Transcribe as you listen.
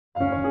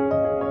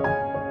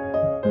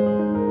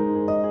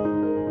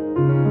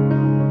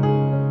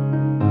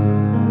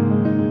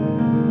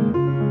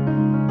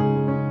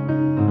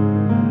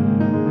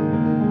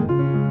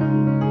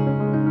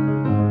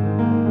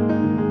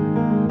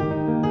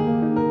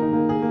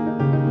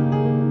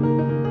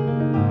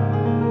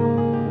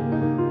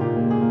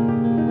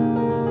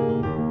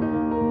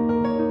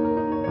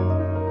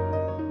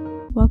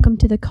welcome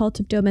to the Cult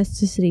of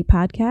Domesticity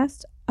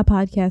podcast, a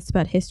podcast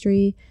about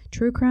history,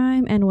 true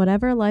crime, and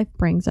whatever life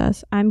brings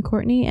us. I'm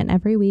Courtney, and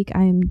every week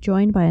I am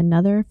joined by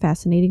another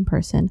fascinating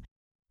person.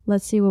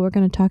 Let's see what we're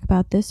going to talk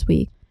about this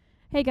week.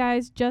 Hey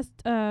guys, just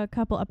a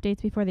couple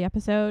updates before the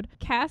episode.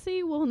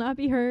 Cassie will not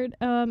be heard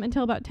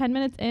until about 10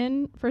 minutes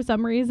in. For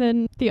some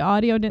reason, the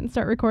audio didn't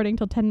start recording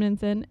till 10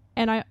 minutes in,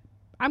 and I'm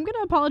going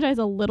to apologize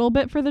a little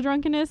bit for the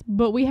drunkenness,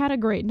 but we had a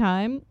great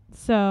time,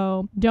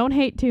 so don't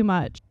hate too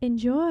much.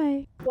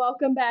 Enjoy.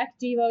 Welcome back,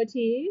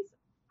 devotees.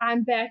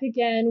 I'm back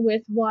again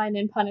with wine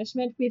and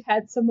punishment. We've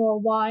had some more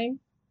wine,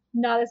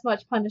 not as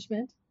much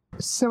punishment.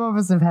 Some of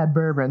us have had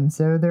bourbon,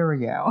 so there we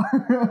go.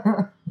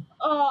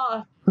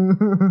 Oh.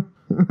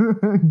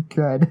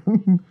 Good.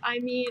 I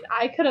mean,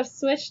 I could have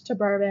switched to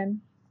bourbon,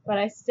 but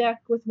I stuck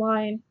with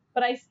wine.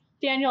 But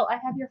Daniel, I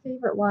have your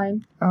favorite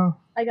wine. Oh.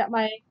 I got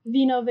my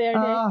Vinho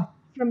Verde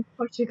from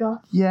Portugal.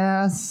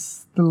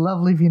 Yes, the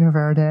lovely Vinho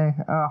Verde.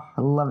 Oh,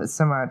 I love it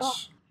so much. Oh,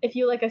 if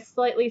you like a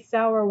slightly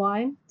sour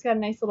wine, it's got a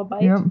nice little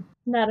bite. Yep.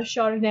 Not a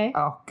Chardonnay.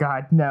 Oh,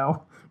 God,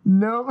 no.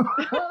 No.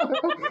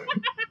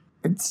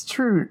 It's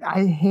true.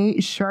 I hate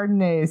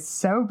Chardonnay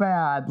so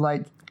bad.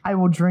 Like, I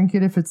will drink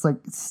it if it's, like,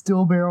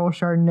 still barrel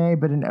Chardonnay,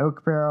 but an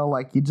oak barrel,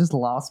 like, you just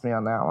lost me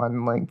on that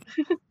one. Like,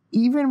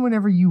 even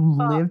whenever you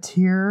lived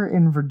here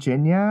in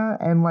Virginia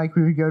and, like,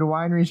 we would go to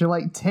wineries, you're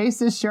like,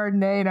 taste this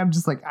Chardonnay, and I'm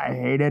just like, I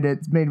hate it.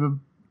 It's made with,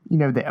 you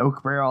know, the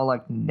oak barrel.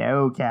 Like,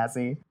 no,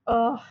 Cassie.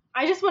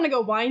 I just want to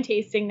go wine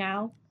tasting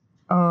now.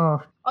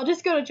 Oh. I'll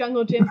just go to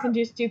Jungle Gyms and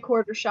just do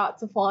quarter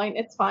shots of wine.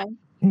 It's fine.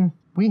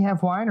 We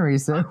have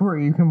wineries there where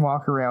you can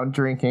walk around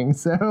drinking,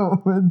 so.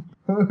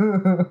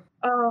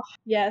 Oh,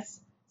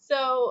 yes.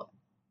 So,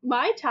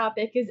 my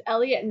topic is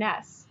Eliot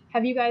Ness.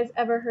 Have you guys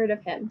ever heard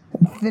of him?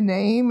 The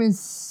name is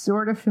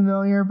sort of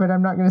familiar, but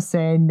I'm not going to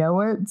say I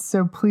know it,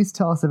 so please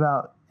tell us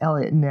about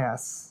Eliot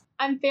Ness.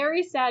 I'm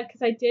very sad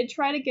because I did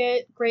try to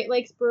get Great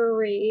Lakes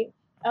Brewery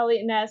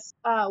Eliot Ness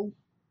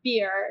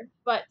beer,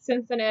 but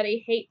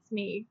Cincinnati hates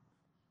me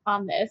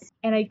on this,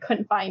 and I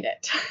couldn't find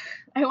it.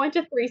 I went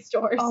to 3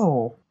 stores.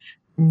 Oh,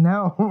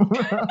 no.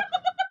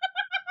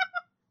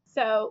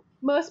 So,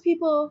 most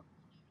people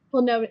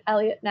will know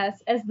Eliot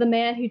Ness as the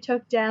man who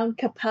took down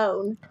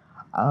Capone.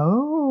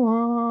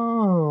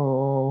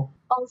 Oh.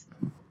 Also,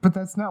 but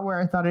that's not where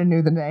I thought I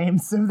knew the name,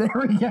 so there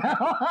we go.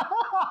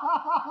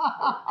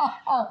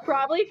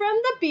 probably from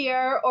the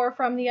beer or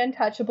from the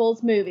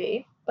Untouchables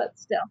movie, but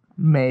still.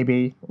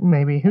 Maybe.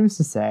 Who's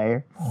to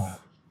say?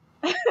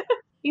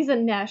 He's a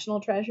national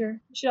treasure.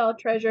 You should all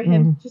treasure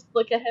him. Just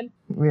look at him.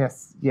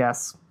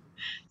 Yes.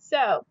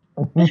 So,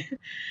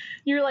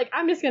 you're like,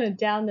 I'm just going to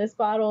down this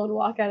bottle and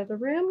walk out of the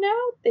room now.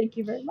 Thank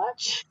you very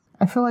much.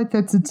 I feel like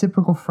that's a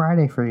typical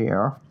Friday for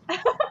you.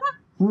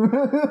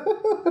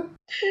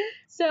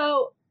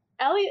 So,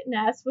 Eliot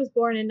Ness was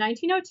born in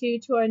 1902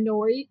 to a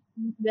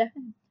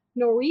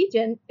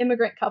Norwegian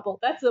immigrant couple.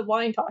 That's the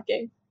wine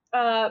talking.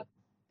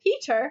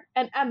 Peter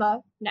and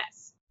Emma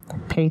Ness.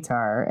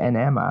 Peter and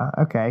Emma.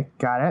 Okay,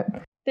 got it.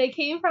 They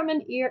came from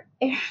God,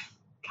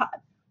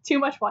 too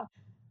much wine.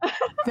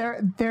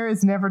 There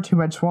is never too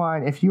much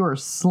wine. If you are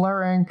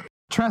slurring,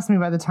 trust me,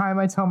 by the time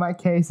I tell my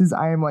cases,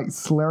 I am like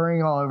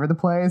slurring all over the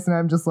place, and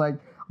I'm just like,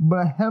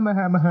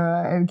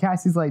 bahama, and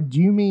Cassie's like,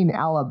 do you mean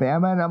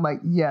Alabama? And I'm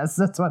like, yes,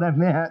 that's what I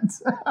meant.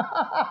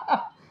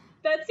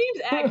 That seems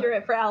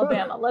accurate for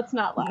Alabama. Let's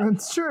not lie.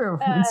 It's true.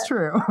 It's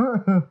true.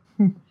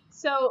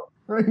 So,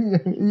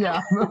 yeah.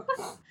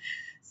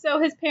 So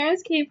his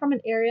parents came from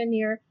an area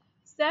near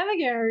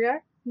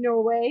Stavanger,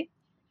 Norway.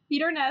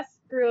 Peter Ness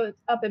grew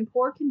up in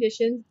poor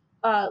conditions,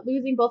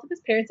 losing both of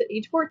his parents at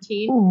age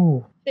 14.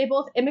 Ooh. They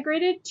both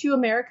immigrated to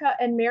America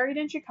and married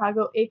in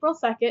Chicago April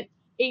 2nd,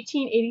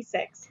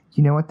 1886.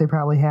 You know what they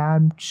probably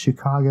had?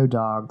 Chicago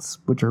dogs,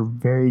 which are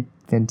very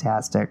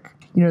fantastic.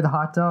 You know the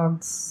hot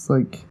dogs?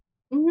 Like...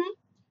 Mm-hmm.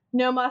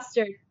 No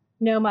mustard,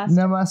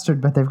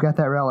 but they've got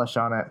that relish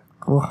on it.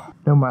 Ugh,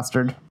 no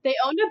mustard. They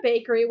owned a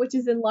bakery, which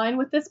is in line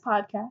with this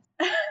podcast.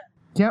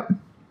 Yep.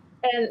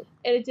 And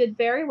it did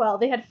very well.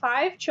 They had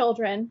 5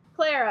 children: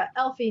 Clara,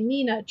 Elfie,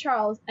 Nina,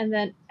 Charles, and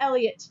then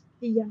Eliot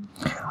the young.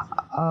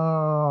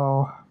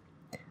 Oh,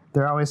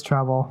 they're always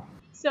trouble.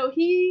 So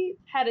he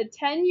had a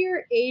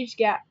 10-year age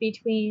gap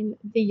between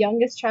the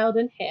youngest child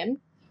and him.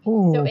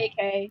 Ooh. So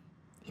AKA.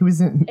 He was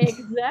in...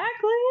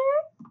 Exactly.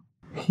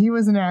 He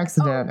was an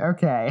accident. Oh.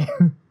 Okay.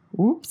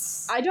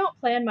 Oops. I don't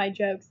plan my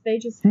jokes. They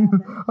just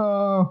happen.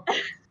 Oh,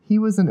 he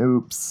was an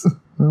oops.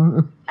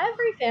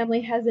 Every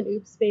family has an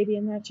oops baby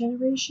in that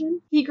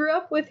generation. He grew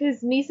up with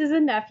his nieces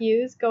and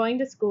nephews going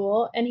to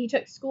school, and he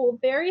took school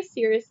very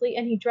seriously,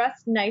 and he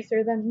dressed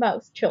nicer than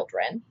most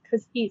children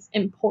because he's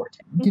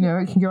important. You know,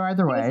 it can go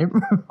either way.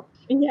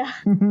 Yeah.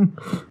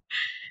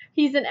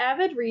 He's an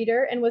avid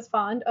reader and was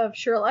fond of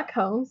Sherlock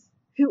Holmes.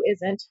 Who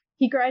isn't?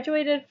 He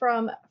graduated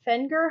from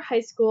Fenger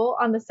High School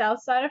on the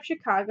south side of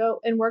Chicago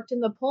and worked in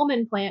the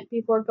Pullman plant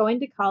before going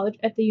to college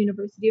at the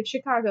University of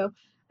Chicago.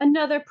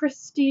 Another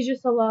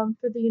prestigious alum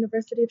for the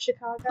University of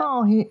Chicago.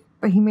 Oh,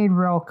 he made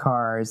rail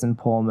cars in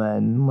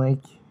Pullman.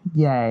 Like,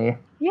 Yay.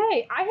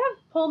 Yay, I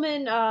have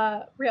Pullman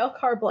rail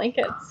car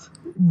blankets.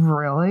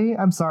 Really?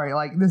 I'm sorry.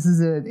 Like, this is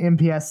an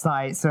MPS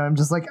site, so I'm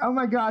just like, oh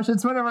my gosh,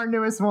 it's one of our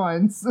newest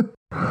ones.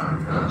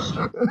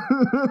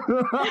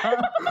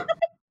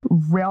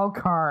 Rail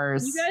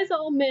cars. You guys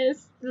all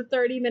missed the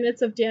 30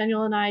 minutes of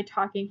Daniel and I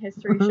talking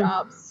history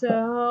shop,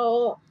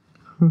 so...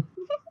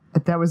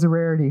 That was a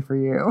rarity for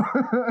you.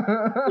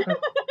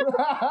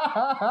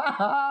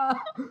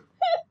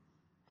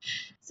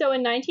 So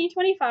in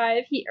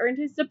 1925, he earned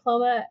his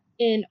diploma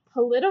in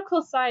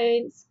political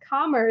science,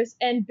 commerce,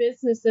 and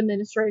business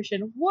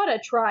administration. What a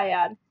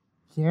triad.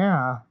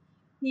 Yeah.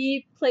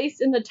 He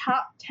placed in the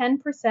top 10%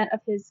 of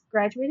his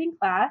graduating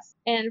class,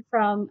 and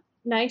from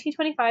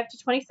 1925 to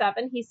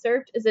 27, he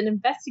served as an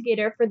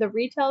investigator for the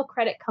retail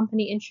credit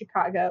company in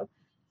Chicago.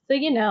 So,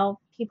 you know,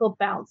 people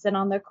bouncing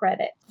on their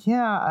credit.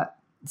 Yeah.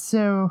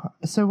 So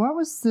what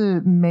was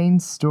the main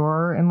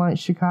store in like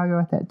Chicago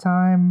at that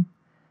time?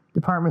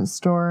 Department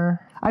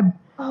store. I'm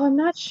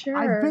not sure.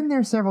 I've been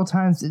there several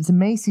times. It's a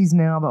Macy's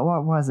now, but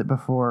what was it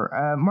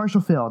before?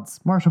 Marshall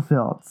Fields.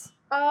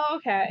 Oh,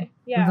 okay.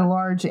 Yeah. The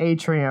large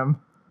atrium.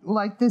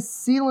 Like, the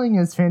ceiling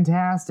is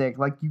fantastic.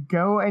 Like, you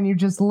go and you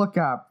just look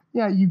up.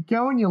 Yeah, you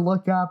go and you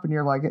look up and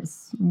you're like,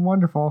 it's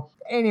wonderful.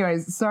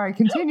 Anyways, sorry,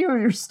 continue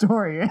your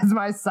story as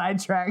my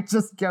sidetrack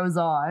just goes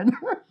on.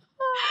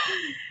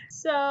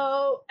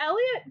 So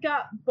Eliot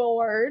got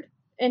bored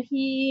and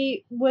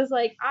he was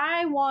like,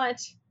 I want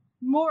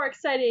more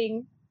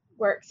exciting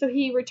work. So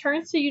he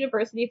returns to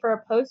university for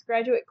a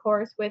postgraduate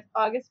course with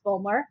August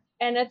Vollmer.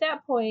 And at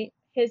that point,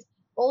 his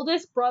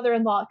oldest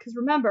brother-in-law, because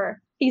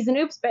remember, he's an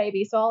oops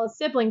baby, so all his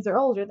siblings are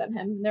older than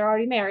him. They're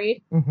already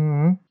married.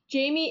 Mm-hmm.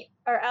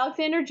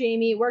 Alexander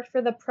Jamie worked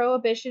for the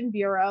Prohibition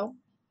Bureau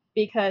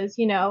because,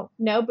 you know,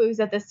 no booze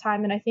at this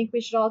time. And I think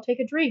we should all take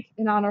a drink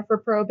in honor for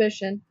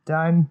Prohibition.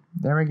 Done.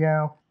 There we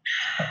go.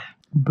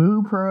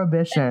 Boo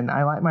Prohibition.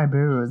 I like my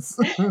booze.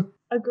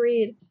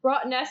 Agreed.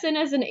 Brought Ness in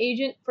as an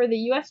agent for the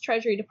U.S.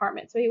 Treasury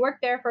Department. So he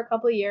worked there for a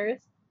couple of years.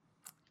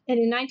 And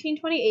in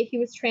 1928, he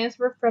was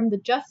transferred from the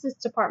Justice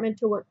Department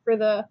to work for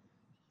the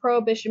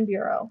Prohibition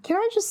Bureau. Can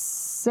I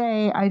just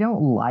say I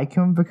don't like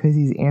him because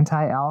he's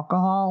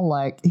anti-alcohol?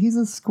 Like, he's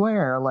a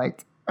square.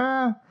 Like,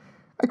 of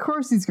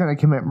course he's going to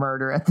commit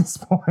murder at this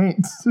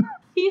point.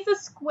 He's a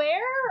square,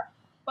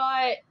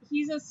 but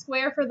he's a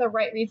square for the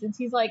right reasons.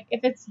 He's like,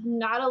 if it's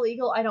not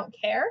illegal, I don't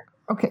care.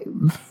 Okay.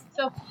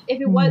 So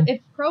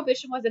if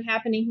Prohibition wasn't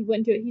happening, he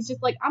wouldn't do it. He's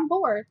just like, I'm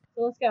bored,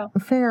 so let's go.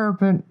 Fair,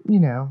 but, you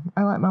know,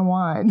 I like my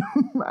wine.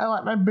 I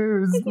like my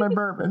booze, my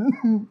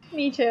bourbon.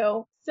 Me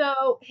too.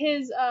 So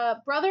his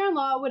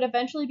brother-in-law would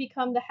eventually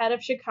become the head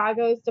of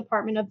Chicago's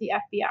Department of the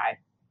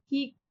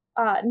FBI.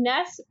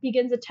 Ness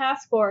begins a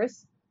task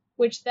force,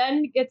 which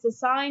then gets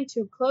assigned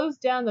to close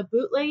down the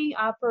bootlegging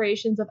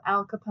operations of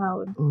Al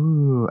Capone.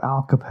 Ooh,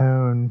 Al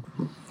Capone.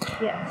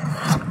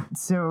 Yes.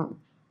 So,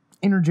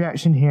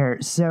 interjection here.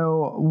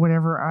 So,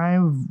 whenever I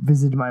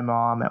visited my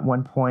mom at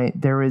one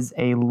point, there was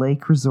a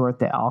lake resort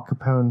that Al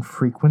Capone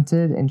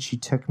frequented, and she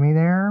took me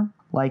there.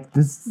 Like,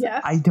 this,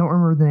 yes. I don't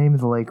remember the name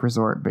of the lake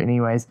resort, but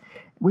anyways,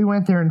 we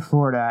went there in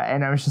Florida,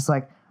 and I was just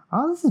like,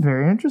 oh, this is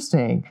very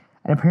interesting.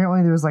 And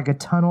apparently there was like a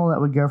tunnel that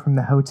would go from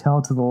the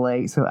hotel to the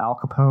lake so Al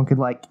Capone could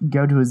like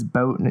go to his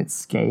boat and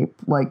escape.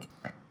 Like,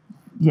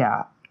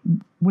 yeah,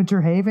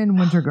 Winter Haven,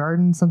 Winter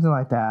Garden, something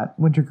like that.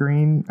 Winter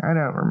Green, I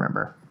don't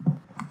remember.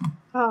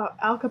 Oh,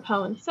 Al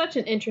Capone, such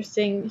an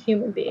interesting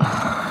human being.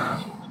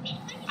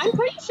 I'm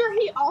pretty sure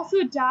he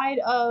also died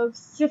of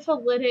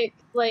syphilitic,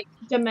 like,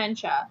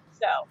 dementia,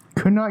 so.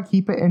 Could not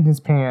keep it in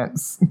his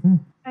pants.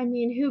 I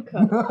mean, who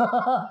could?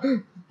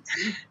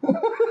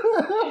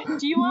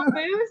 Do you want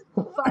booze?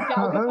 Fuck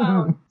Al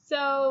Capone.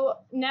 So,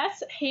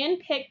 Ness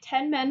handpicked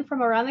 10 men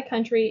from around the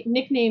country,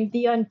 nicknamed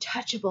the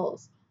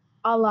Untouchables,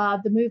 a la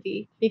the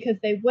movie, because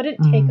they wouldn't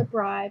take a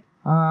bribe.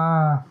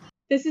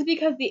 This is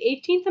because the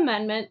 18th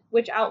Amendment,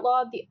 which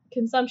outlawed the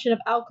consumption of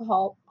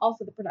alcohol,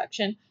 also the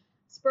production,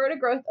 spurred a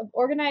growth of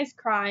organized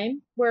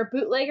crime where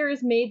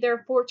bootleggers made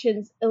their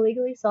fortunes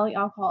illegally selling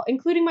alcohol,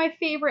 including my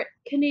favorite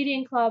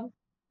Canadian club.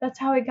 That's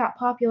how it got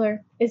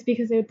popular, is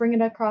because they would bring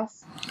it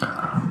across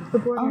the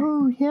border.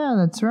 Oh, yeah,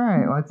 that's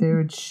right. Like, they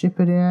would ship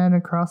it in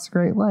across the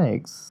Great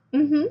Lakes.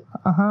 Mm-hmm.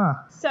 Uh-huh.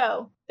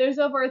 So, there's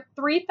over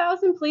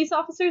 3,000 police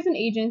officers and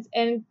agents,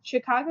 and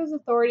Chicago's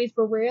authorities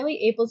were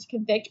rarely able to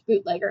convict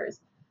bootleggers.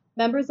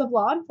 Members of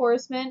law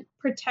enforcement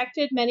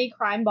protected many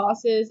crime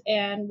bosses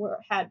and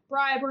had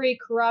bribery,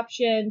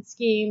 corruption,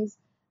 schemes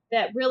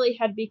that really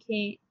had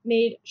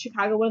made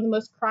Chicago one of the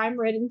most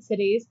crime-ridden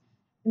cities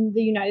in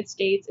the United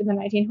States in the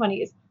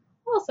 1920s.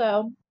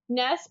 Also,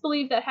 Ness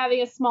believed that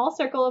having a small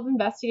circle of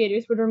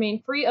investigators would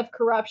remain free of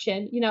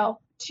corruption. You know,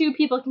 two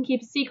people can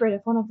keep a secret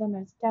if one of them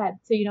is dead.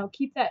 So, you know,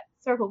 keep that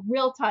circle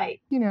real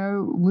tight. You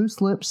know, loose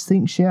lips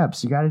sink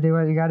ships. You got to do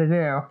what you got to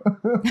do.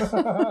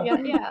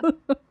 Yeah.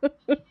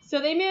 So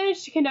they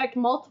managed to conduct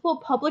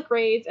multiple public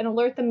raids and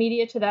alert the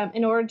media to them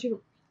in order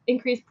to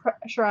increase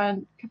pressure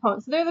on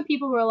Capone. So they're the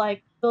people who are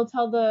like, they'll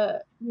tell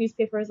the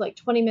newspapers like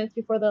 20 minutes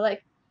before, they're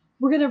like,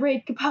 we're going to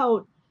raid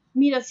Capone.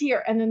 meet us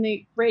here. And then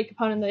they raid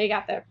Capone and they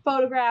got their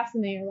photographs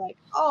and they're like,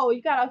 oh,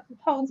 you got Al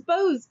Capone's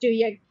bows, do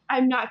you?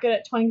 I'm not good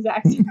at twins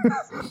accents.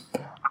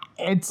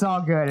 It's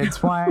all good.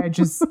 It's why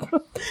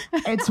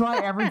it's why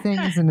everything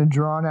is in a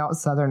drawn out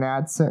Southern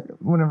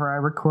accent whenever I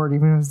record,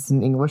 even if it's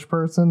an English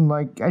person.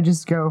 Like, I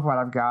just go with what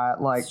I've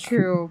got. Like, It's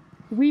true.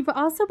 We've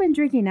also been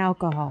drinking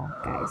alcohol,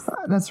 guys.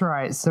 That's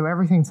right. So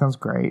everything sounds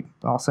great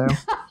also.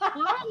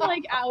 I'm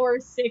like hour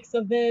 6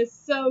 of this,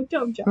 so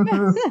don't judge.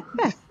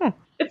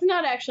 It's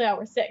not actually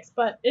hour 6,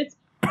 but it's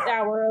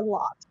hour a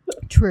lot.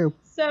 True.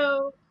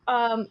 So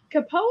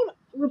Capone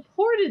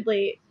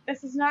reportedly,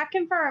 this is not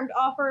confirmed,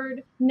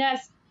 offered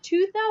Ness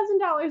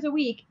 $2,000 a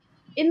week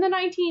in the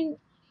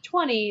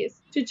 1920s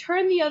to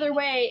turn the other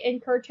way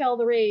and curtail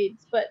the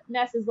raids. But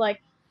Ness is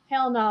like,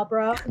 hell nah,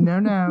 bro.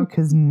 No,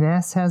 because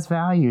Ness has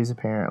values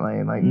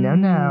apparently. Like,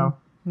 no.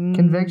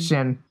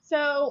 Conviction.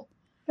 So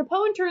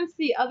Capone turns to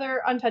the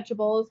other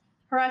untouchables,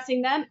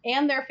 harassing them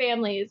and their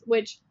families,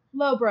 which,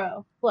 low,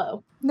 bro,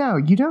 low. No,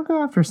 you don't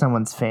go after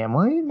someone's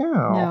family.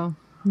 No.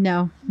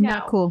 No.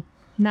 Not cool.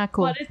 Not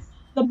cool. But it's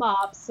the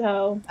mob,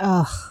 so.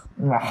 Ugh.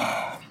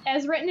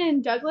 As written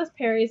in Douglas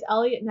Perry's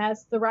Eliot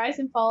Ness, The Rise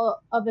and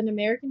Fall of an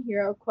American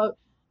Hero, quote,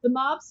 the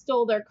mob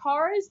stole their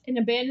cars and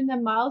abandoned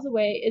them miles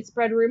away. It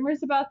spread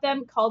rumors about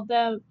them, called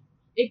the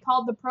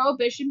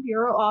Prohibition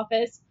Bureau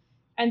office,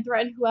 and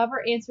threatened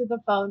whoever answered the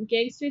phone.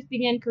 Gangsters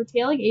began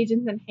curtailing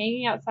agents and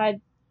hanging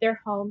outside their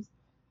homes.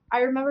 I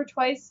remember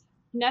twice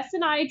Ness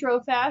and I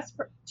drove fast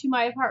to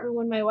my apartment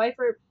when my wife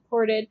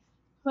reported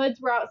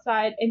hoods were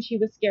outside and she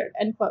was scared,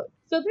 end quote.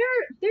 So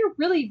they're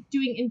really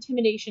doing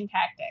intimidation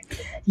tactics.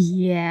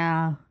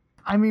 Yeah.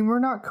 I mean, we're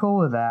not cool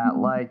with that.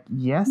 Like,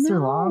 yes, they're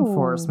law No.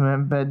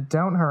 enforcement, but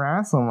don't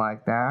harass them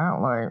like that.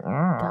 Like,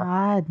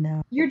 God,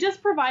 no. You're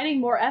just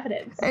providing more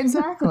evidence.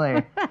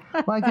 Exactly.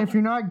 Like, if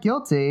you're not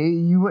guilty,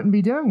 you wouldn't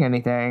be doing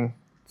anything.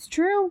 It's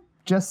true.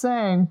 Just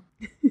saying.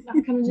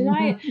 Not going to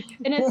deny it.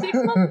 In a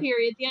 6-month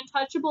period, the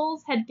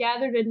Untouchables had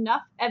gathered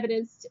enough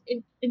evidence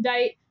to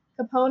indict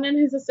Capone and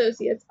his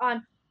associates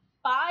on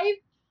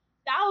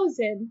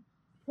 5,000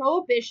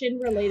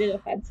 prohibition-related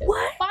offenses.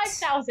 What?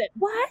 5,000.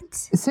 What?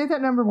 Say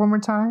that number one more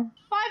time.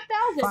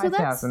 5,000.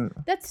 5,000.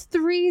 That's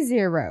 3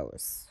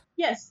 zeros.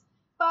 Yes,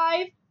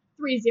 5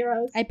 3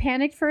 zeros. I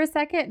panicked for a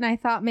second and I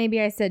thought maybe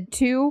I said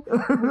 2,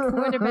 which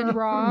would have been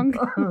wrong.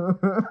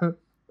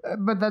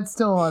 But that's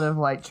still a lot of,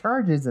 like,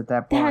 charges at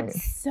that point.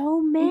 That's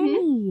so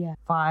many.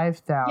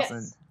 5,000.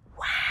 Yes.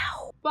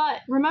 Wow.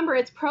 But remember,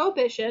 it's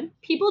prohibition.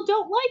 People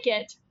don't like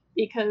it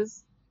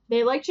because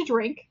they like to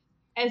drink,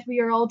 as we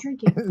are all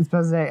drinking. I was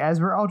supposed to say, as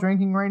we're all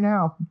drinking right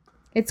now.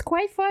 It's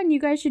quite fun. You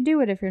guys should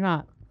do it if you're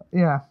not.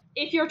 Yeah.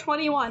 If you're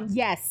 21.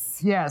 Yes.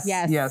 Yes.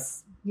 Yes.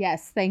 Yes.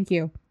 Yes. Thank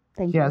you.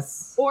 Thank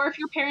Yes. Or if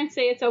your parents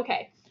say it's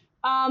okay.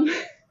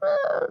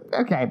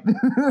 Okay.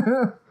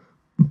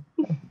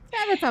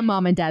 Yeah, that's on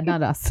mom and dad,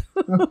 not us.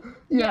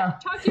 Yeah.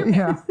 Talk to your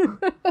parents.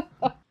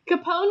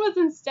 Capone was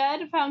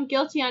instead found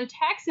guilty on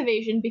tax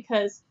evasion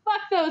because fuck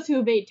those who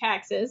evade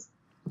taxes.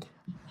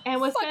 And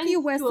was Fuck sentenced you,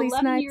 to Wesley 11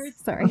 Snipes. years.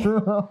 Sorry.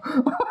 Fuck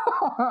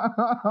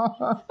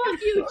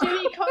you,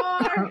 Jimmy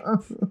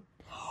Carr.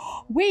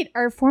 Wait,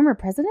 our former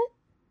president?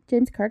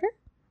 James Carter?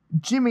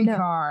 Jimmy No.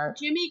 Carr.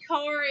 Jimmy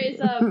Carr is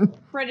a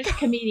British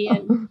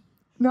comedian.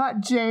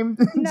 Not Jimmy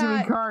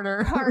Not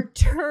Carter.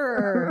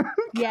 Carter.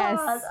 Yes.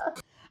 God.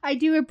 I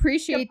do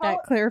appreciate that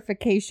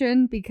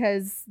clarification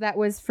because that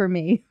was for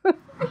me.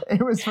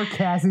 It was for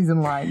Cassie's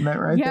enlightenment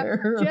right Yep,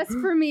 there. just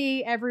for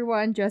me,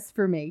 everyone, just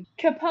for me.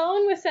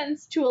 Capone was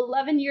sentenced to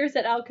 11 years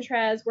at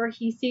Alcatraz where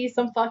he sees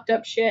some fucked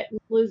up shit and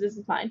loses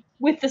his mind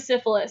with the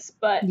syphilis,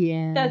 but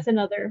Yeah. that's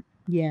another.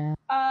 Yeah.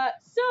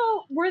 So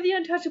were the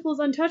Untouchables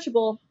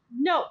untouchable?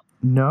 No.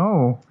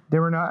 No, they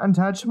were not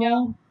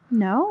untouchable.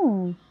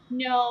 No,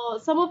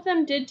 some of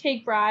them did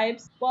take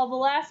bribes. While the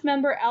last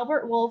member,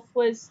 Albert Wolf,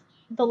 was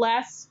the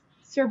last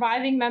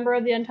surviving member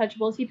of the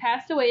Untouchables, he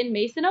passed away in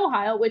Mason,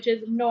 Ohio, which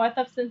is north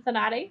of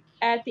Cincinnati,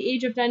 at the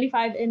age of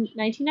 95 in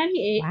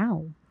 1998.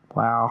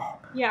 Wow.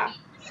 Yeah,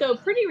 so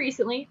pretty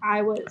recently.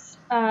 I was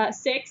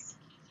 6,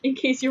 in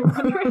case you're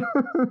wondering.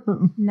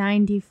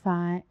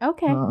 95.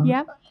 Okay.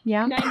 Yep.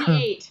 Yeah.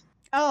 98.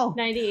 Oh.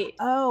 98.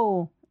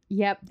 Oh.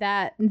 Yep.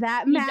 That He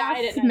died math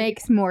at 90.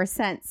 makes more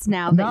sense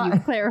now that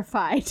you've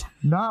clarified.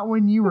 Not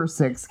when you were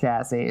 6,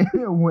 Cassie.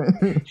 Because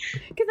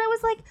I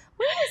was like,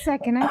 wait a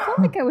second. I felt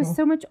like I was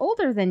so much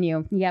older than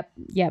you. Yep.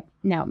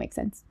 Now it makes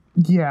sense.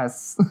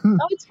 Yes. Oh,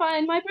 it's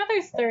fine. My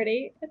brother's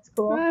 30. It's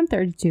cool. I'm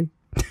 32.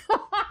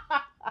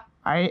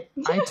 I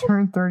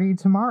turn 30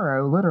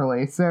 tomorrow,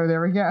 literally. So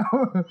there we go.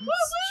 It's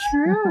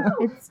true.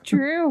 It's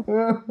true.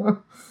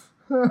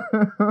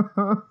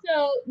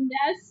 So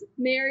Ness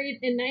married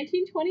in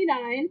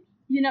 1929.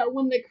 You know,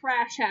 when the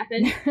crash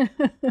happened.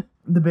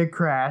 The big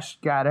crash.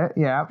 Got it.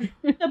 Yeah.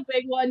 The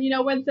big one. When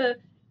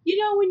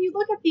you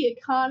look at the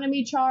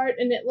economy chart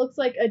and it looks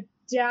like a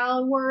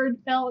downward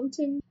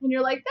fountain, and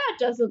you're like, that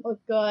doesn't look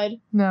good.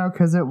 No,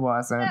 because it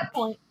wasn't. At that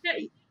point,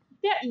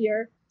 that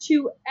year,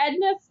 to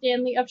Edna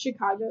Stanley of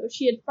Chicago,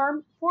 she had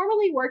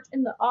formerly worked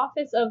in the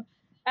office of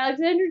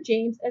Alexander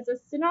James as a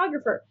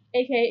stenographer,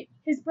 aka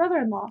his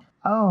brother-in-law.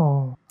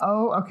 Oh,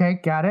 okay,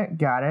 got it.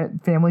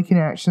 Family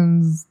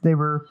connections. They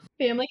were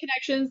Family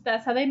connections,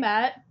 that's how they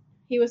met.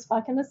 He was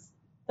fucking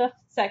the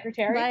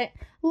secretary.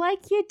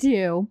 Like you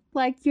do.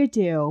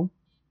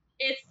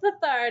 It's the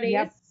 30s.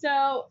 Yep.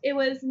 So it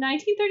was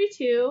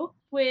 1932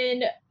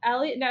 when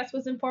Eliot Ness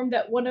was informed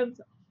that one of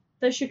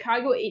the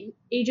Chicago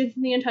agents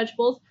in the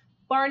Untouchables,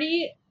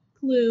 Barney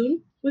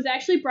Clune, was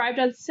actually bribed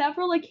on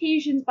several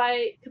occasions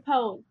by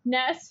Capone.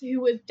 Ness, who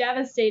was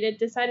devastated,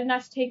 decided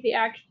not to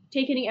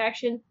take any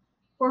action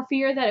for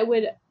fear that it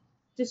would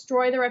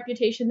destroy the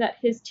reputation that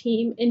his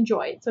team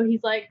enjoyed. So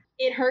he's like,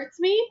 it hurts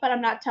me, but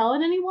I'm not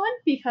telling anyone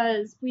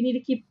because we need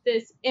to keep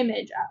this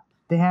image up.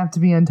 they have to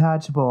be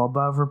untouchable,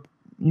 above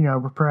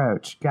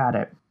reproach. Got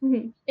it.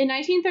 Mm-hmm. In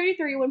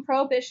 1933, when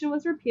Prohibition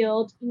was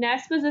repealed,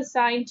 Ness was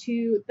assigned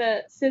to the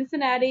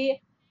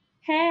Cincinnati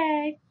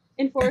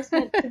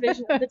Enforcement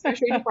Division of the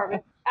Treasury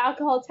Department,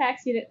 Alcohol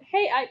Tax Unit.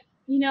 Hey, I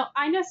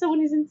know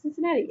someone who's in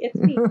Cincinnati. It's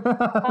me.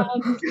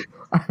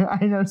 I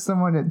know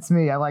someone. It's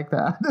me. I like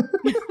that.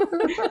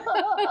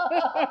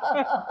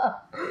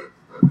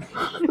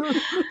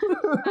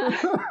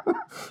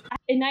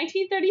 In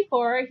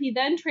 1934, he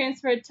then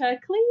transferred to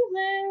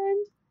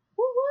Cleveland,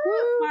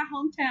 my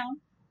hometown.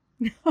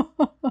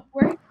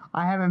 Where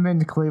I haven't been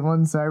to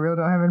Cleveland, so I really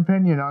don't have an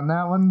opinion on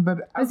that one.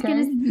 But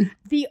okay.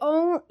 The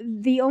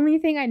only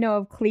thing I know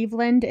of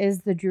Cleveland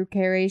is the Drew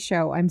Carey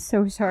show. I'm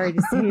so sorry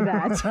to say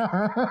that.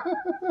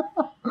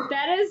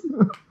 That is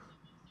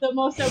the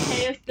most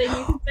okayest thing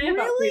you can say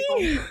about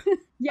Cleveland.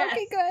 Yes.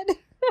 Okay, good.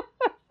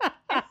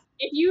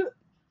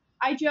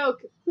 I joke,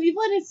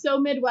 Cleveland is so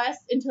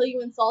Midwest until you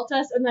insult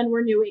us, and then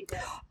we're New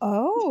England.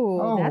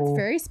 Oh, that's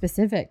very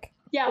specific.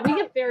 Yeah, we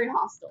get very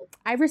hostile.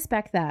 I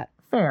respect that.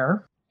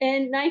 Fair.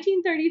 In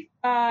 1930,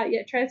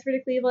 transferred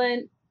to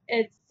Cleveland.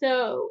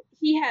 So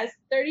he has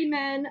 30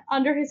 men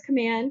under his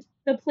command.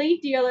 The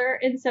Plate Dealer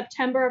in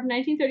September of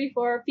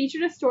 1934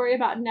 featured a story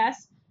about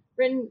Ness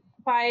written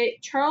by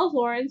Charles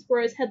Lawrence,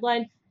 where his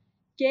headline,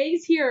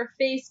 "Gangs Here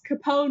Face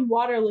Capone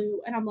Waterloo."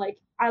 And I'm like,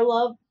 I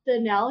love the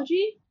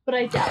analogy, but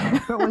I doubt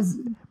it.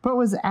 but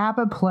was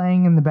ABBA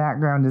playing in the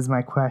background is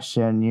my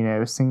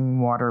question, singing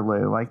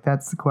Waterloo. Like,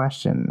 that's the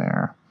question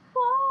there.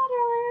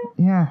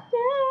 Waterloo. Yeah.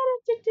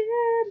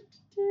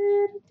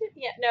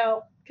 Yeah,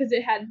 no, because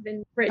it hadn't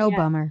been written yet.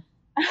 Bummer.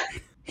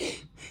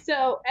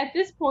 So at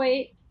this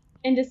point,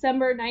 in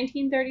December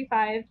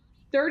 1935,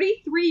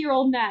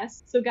 33-year-old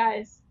Ness, so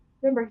guys,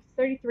 remember, he's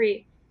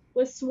 33,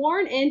 was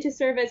sworn in to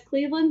serve as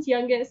Cleveland's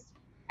youngest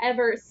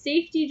ever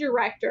safety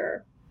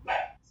director.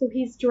 So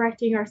he's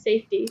directing our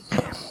safety.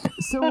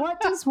 So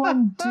what does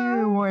one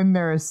do when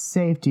they're a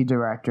safety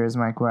director is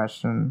my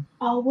question.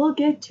 Oh, we'll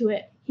get to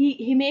it.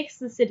 He makes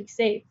the city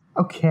safe.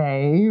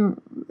 Okay.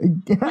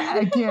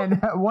 Again,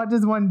 what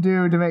does one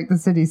do to make the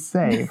city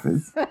safe?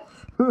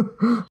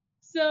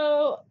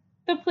 So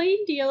the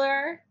Plain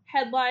Dealer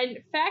headline,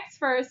 "Facts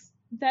First,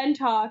 Then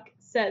Talk,"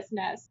 says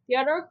Ness. The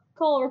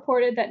article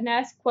reported that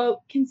Ness,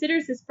 quote,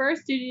 considers his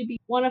first duty to be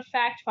one of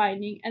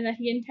fact-finding and that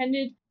he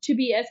intended to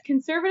be as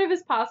conservative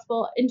as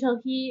possible until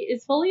he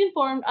is fully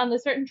informed on the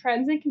certain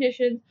trends and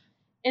conditions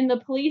in the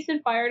police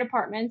and fire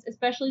departments,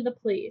 especially the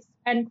police,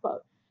 end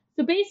quote.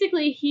 So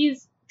basically,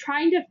 he's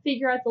trying to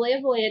figure out the lay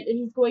of the land, and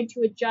he's going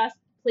to adjust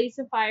police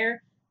and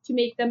fire to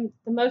make them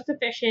the most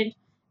efficient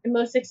and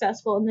most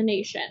successful in the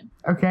nation.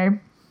 Okay.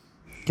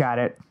 Got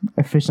it.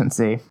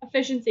 Efficiency.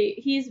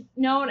 He's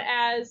known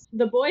as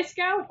the Boy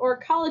Scout or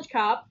College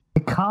Cop.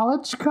 The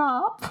College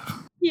Cop?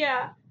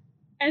 Yeah.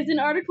 As an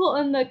article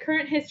in the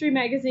Current History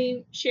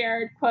magazine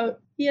shared,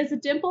 quote, he has a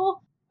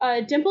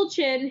dimpled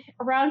chin,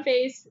 a round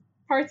face,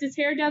 parts his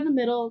hair down the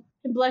middle,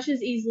 and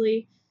blushes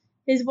easily.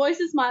 His voice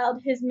is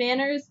mild, his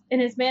manners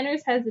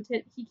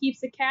hesitant. He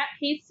keeps a cat,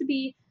 hates to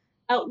be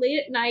out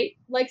late at night,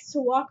 likes to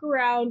walk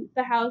around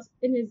the house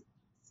in his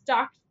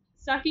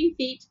stocking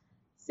feet,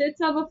 sits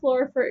on the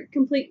floor for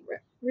complete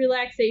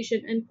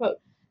relaxation, end quote.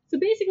 So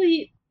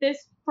basically,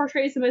 this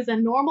portrays him as a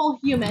normal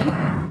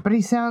human. But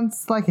he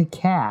sounds like a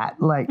cat.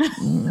 Like,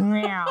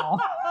 meow.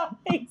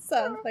 He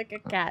sounds like a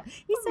cat.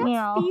 He sounds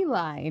Meow.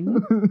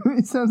 feline.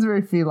 He sounds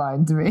very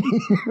feline to me.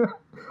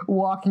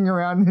 Walking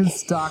around in his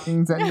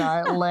stockings at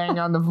night, laying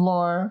on the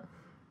floor.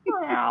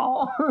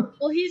 Meow.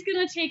 Well, he's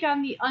going to take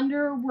on the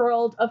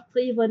underworld of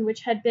Cleveland,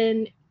 which had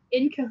been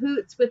in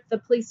cahoots with the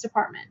police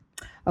department.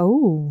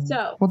 Oh.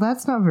 So. Well,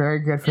 that's not very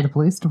good for the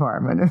police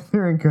department if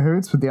they're in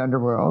cahoots with the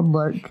underworld.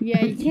 Like,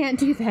 yeah, you can't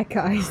do that,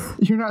 guys.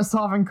 You're not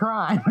solving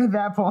crime at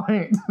that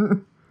point.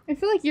 I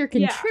feel like you're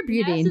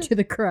contributing to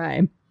the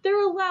crime. They're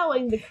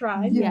allowing the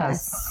crime.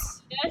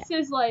 Yes. Ness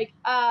is like,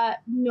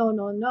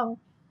 no.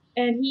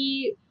 And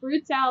he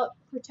roots out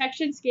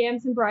protection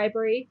scams and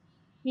bribery.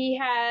 He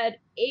had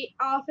 8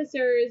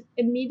 officers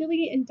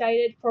immediately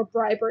indicted for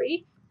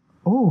bribery.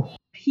 Oh.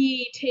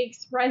 He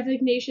takes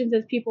resignations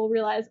as people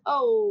realize,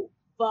 oh,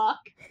 fuck,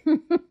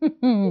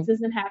 this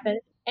isn't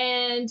happening.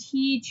 And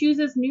he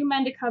chooses new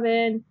men to come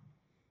in.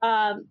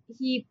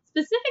 He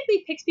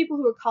specifically picks people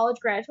who are college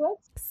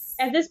graduates.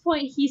 At this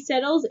point, he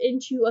settles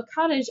into a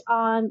cottage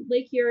on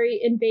Lake Erie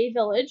in Bay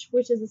Village,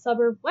 which is a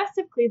suburb west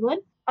of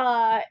Cleveland.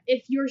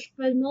 If you're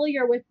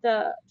familiar with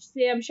the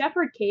Sam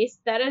Shepard case,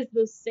 that is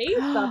the same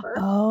suburb.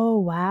 Oh,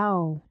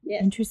 wow.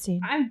 Yes.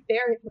 Interesting. I'm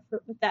very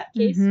familiar with that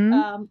case and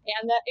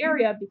that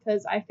area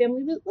because I have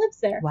family that lives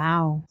there.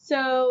 Wow.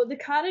 So the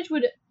cottage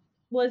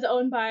was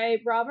owned by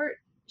Robert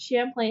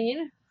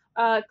Champlain,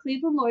 a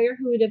Cleveland lawyer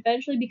who would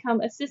eventually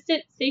become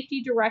assistant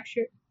safety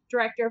director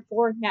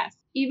for Ness.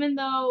 Even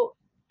though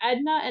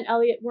Edna and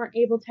Eliot weren't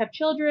able to have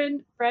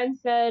children,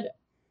 friends said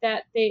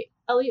that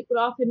Eliot would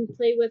often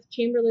play with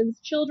Chamberlain's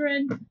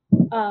children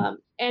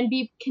and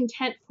be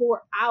content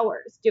for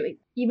hours doing it,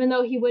 even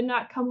though he would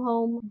not come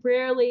home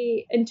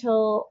rarely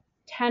until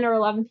 10 or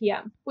 11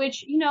 p.m.,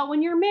 which,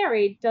 when you're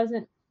married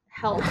doesn't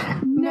help.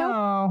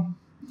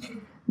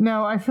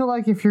 No, I feel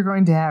like if you're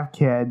going to have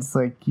kids,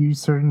 like, you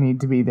sort of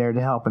need to be there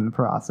to help in the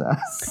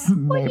process.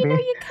 Well, maybe.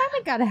 you kind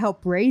of got to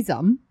help raise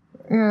them.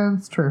 Yeah,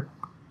 it's true.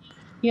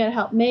 You gotta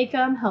help make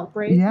them, help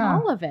raise them. Yeah.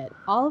 All of it.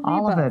 All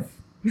of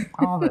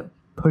it.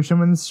 Push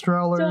them in the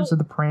strollers or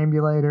the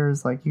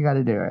perambulators. Like, you got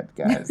to do it,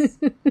 guys.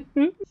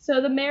 So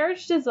the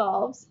marriage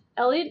dissolves.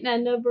 Eliot and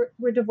Edna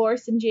were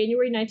divorced in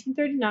January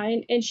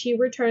 1939, and she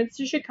returns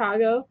to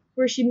Chicago,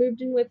 where she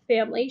moved in with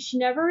family. She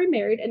never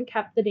remarried and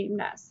kept the name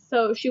Ness.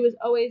 So she was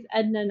always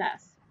Edna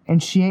Ness.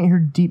 And she ate her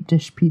deep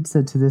dish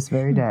pizza to this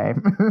very day.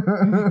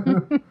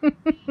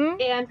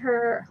 And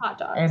her hot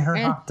dogs.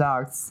 Hot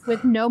dogs.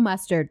 With no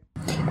mustard.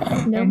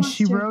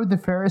 She rode the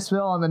Ferris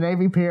wheel on the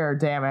Navy Pier,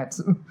 damn it.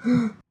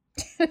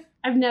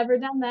 I've never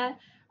done that.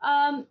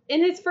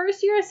 In his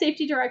first year as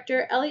safety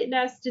director, Eliot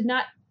Ness didn't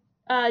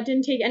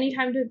take any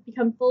time to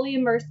become fully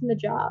immersed in the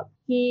job.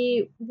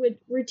 He would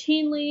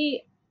routinely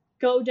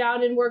go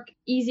down and work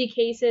easy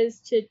cases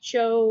to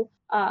show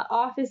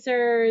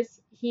officers.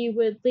 He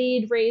would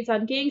lead raids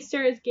on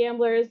gangsters,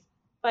 gamblers,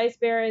 vice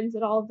barons,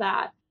 and all of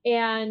that.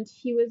 And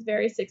he was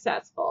very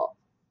successful.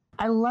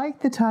 I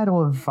like the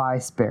title of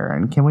Vice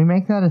Baron. Can we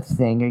make that a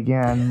thing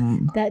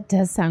again? That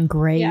does sound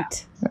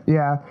great.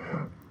 Yeah.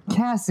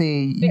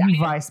 Cassie, you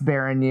Vice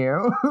Baron,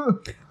 you.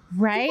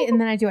 Right? And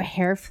then I do a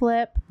hair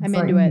flip. I'm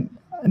It's into like, it.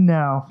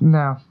 No.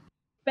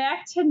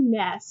 Back to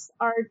Ness,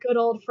 our good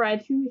old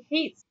friend who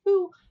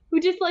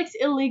dislikes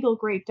illegal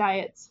grape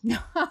diets.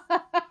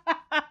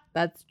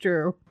 That's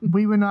true.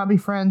 We would not be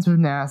friends with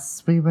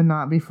Ness.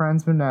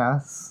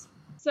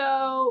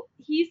 So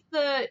he's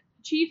the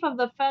chief of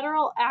the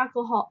federal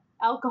alcohol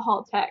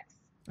tax.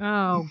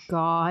 Oh,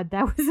 God.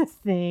 That was a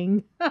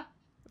thing. Of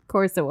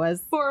course it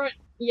was. For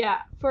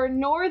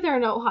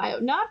Northern Ohio,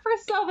 not for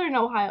Southern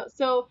Ohio.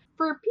 So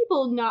for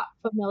people not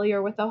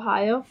familiar with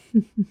Ohio,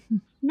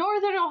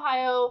 Northern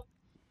Ohio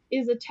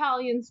is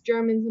Italians,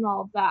 Germans, and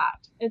all of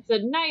that. It's a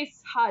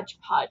nice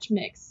hodgepodge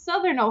mix.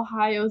 Southern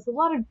Ohio is a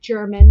lot of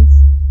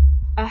Germans,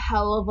 a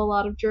hell of a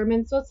lot of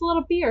Germans, so it's a lot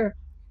of beer.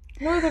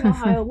 Northern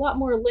Ohio, a lot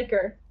more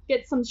liquor.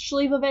 Get some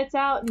Slivovitz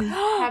out and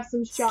have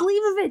some shots.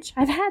 Slivovitz.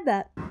 I've had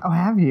that. Oh,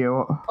 have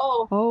you?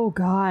 Oh,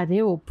 God.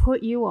 It will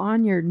put you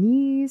on your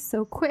knees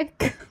so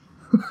quick.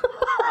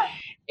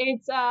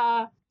 It's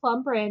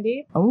plum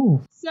brandy.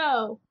 Oh.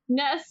 So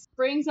Ness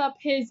brings up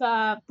his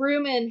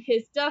broom and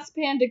his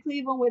dustpan to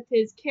Cleveland with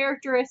his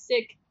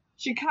characteristic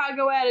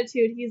Chicago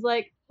attitude. He's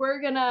like,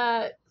 we're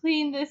gonna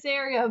clean this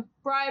area of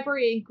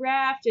bribery and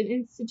graft and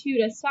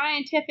institute a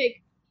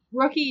scientific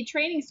rookie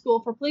training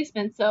school for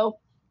policemen. So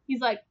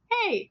he's like,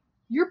 hey,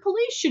 your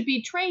police should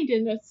be trained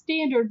in a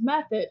standard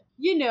method,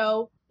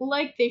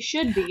 like they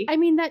should be. I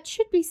mean, that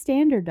should be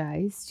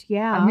standardized.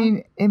 Yeah. I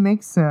mean, it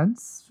makes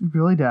sense. It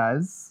really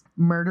does.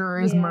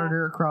 Murder is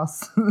murder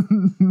across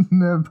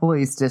the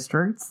police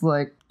districts.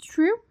 Like,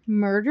 true.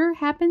 Murder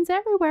happens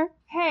everywhere.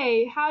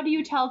 Hey, how do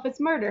you tell if it's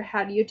murder?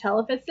 How do you tell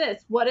if it's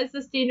this? What is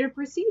the standard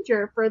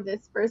procedure for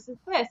this versus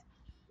this?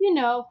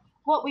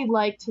 What we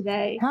like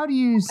today. how do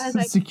you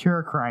secure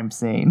a crime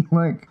scene?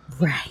 Like,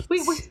 Right.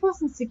 Wait, we're supposed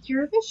to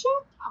secure this shit?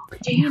 Oh, I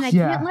damn. mean, I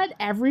can't let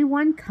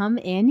everyone come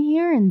in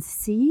here and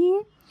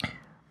see.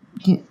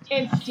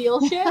 And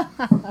steal shit?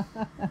 That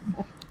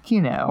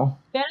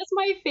is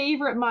my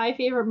favorite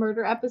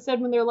murder episode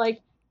when they're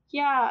like,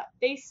 yeah,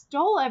 they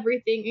stole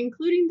everything,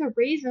 including the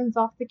raisins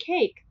off the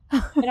cake.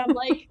 And I'm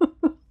like,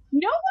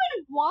 no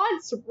one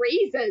wants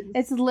raisins.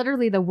 It's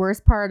literally the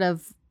worst part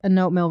of an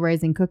oatmeal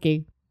raisin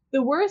cookie.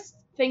 The worst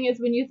thing is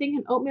when you think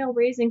an oatmeal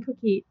raisin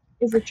cookie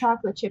is a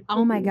chocolate chip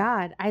cookie. Oh my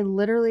God. I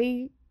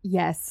literally,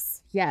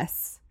 yes.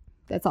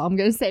 That's all I'm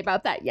going to say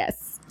about that.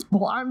 Yes.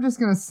 Well, I'm just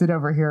going to sit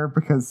over here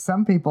because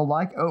some people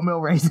like oatmeal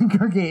raisin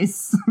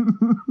cookies.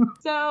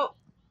 So,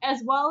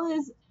 as well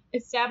as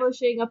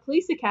establishing a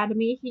police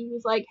academy, he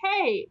was like,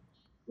 hey,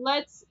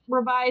 let's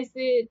revise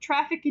the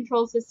traffic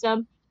control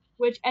system,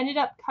 which ended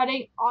up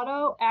cutting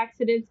auto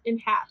accidents in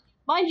half.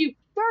 Mind you,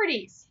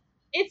 30s.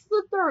 It's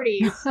the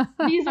 30s.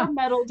 These are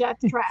metal death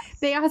traps.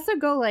 They also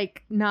go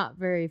not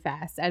very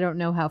fast. I don't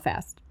know how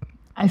fast.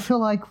 I feel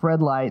like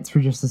red lights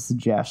were just a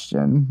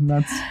suggestion.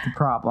 That's the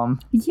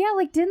problem. Yeah,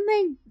 didn't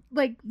they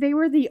like they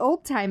were the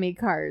old-timey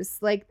cars.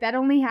 Like that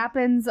only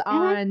happens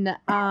on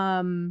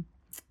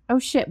oh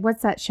shit,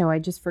 what's that show? I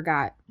just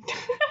forgot.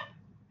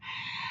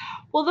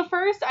 Well,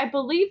 I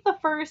believe the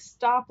first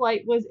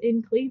stoplight was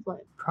in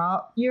Cleveland.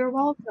 You're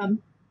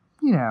welcome.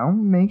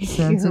 Makes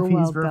sense You're if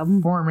he's welcome.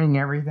 reforming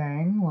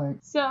everything. Like,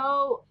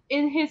 So,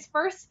 in his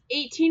first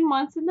 18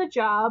 months in the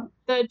job,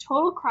 the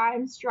total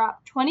crimes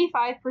dropped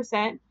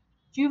 25%.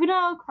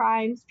 Juvenile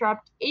crimes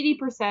dropped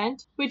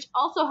 80%, which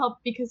also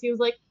helped because he was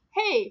like,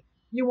 hey,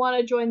 you want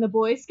to join the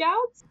Boy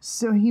Scouts?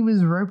 so he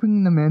was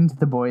roping them into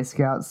the Boy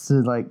Scouts to,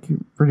 like,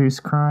 reduce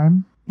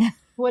crime?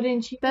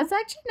 Wouldn't you? That's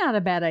actually not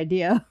a bad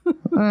idea.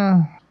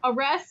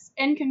 Arrests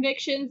and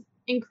convictions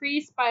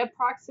increased by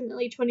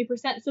approximately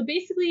 20%. So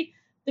basically,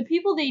 the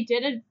people they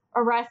did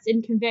arrest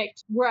and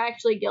convict were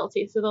actually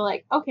guilty. So they're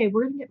like, okay,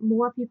 we're going to get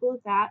more people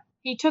at that.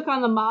 He took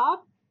on the mob.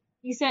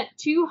 He sent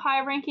 2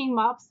 high-ranking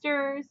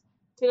mobsters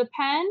to the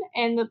pen,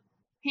 and the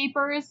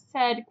papers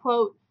said,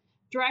 quote,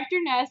 Director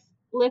Ness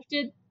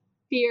lifted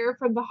fear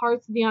from the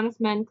hearts of the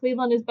honest men.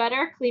 Cleveland is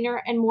better,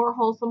 cleaner, and more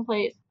wholesome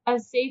place. A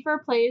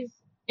safer place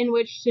in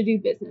which to do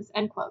business,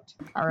 end quote.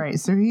 All right,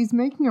 so he's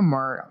making a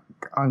mark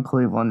on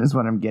Cleveland is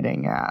what I'm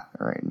getting at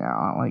right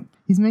now. Like,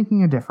 he's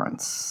making a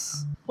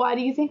difference. Why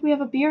do you think we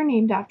have a beer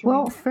named after him?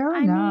 Well, fair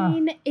enough. I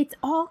mean, it's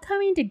all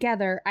coming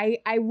together. I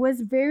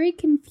was very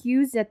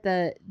confused at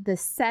the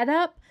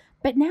setup,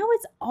 but now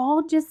it's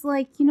all just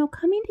like,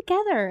 coming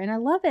together, and I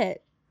love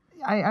it.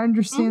 I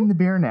understand the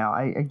beer now.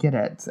 I get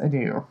it. I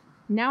do.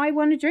 Now I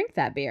want to drink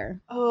that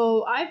beer.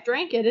 Oh, I've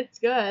drank it. It's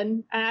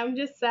good. I'm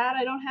just sad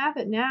I don't have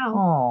it now.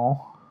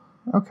 Oh,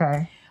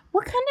 okay.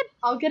 What kind of...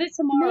 I'll get it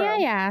tomorrow.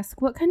 May I ask,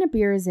 what kind of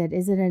beer is it?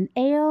 Is it an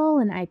ale,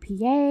 an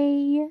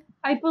IPA?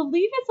 I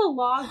believe it's a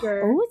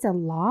lager. Oh, it's a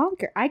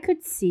lager. I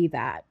could see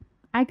that.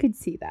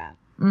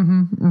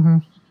 Mm-hmm.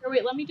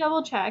 Wait, let me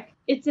double check.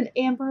 It's an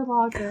amber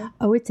lager.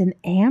 Oh, it's an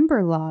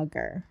amber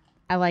lager.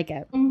 I like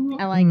it. Mm-hmm.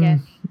 I like it.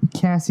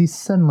 Cassie's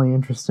suddenly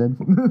interested.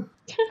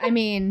 I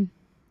mean,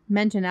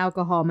 mention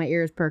alcohol, my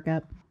ears perk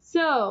up.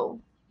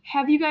 So,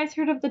 have you guys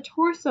heard of the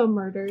Torso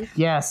murders?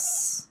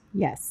 Yes.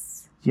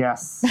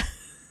 Yes.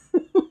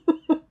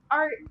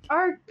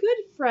 Our good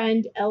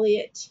friend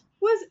Eliot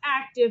was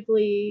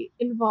actively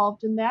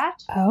involved in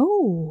that.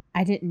 Oh,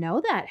 I didn't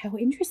know that. How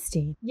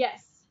interesting.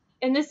 Yes.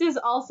 And this is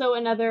also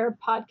another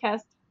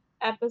podcast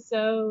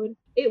episode.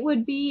 It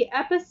would be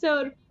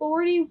episode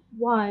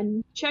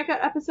 41. Check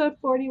out episode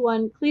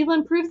 41.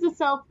 Cleveland proves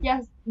itself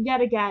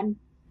yet again.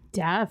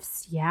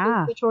 Deaths,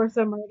 yeah. The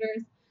Torso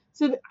murders.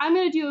 So I'm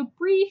going to do a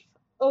brief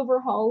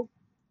overhaul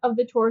of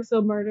the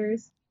Torso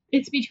murders.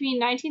 It's between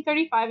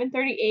 1935 and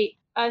 38.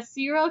 A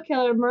serial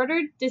killer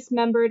murdered,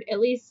 dismembered at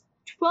least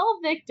 12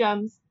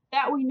 victims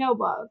that we know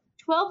of,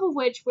 12 of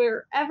which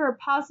were ever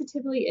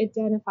positively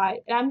identified.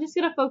 And I'm just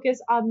going to focus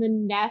on the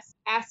Ness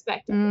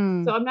aspect of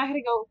it. So I'm not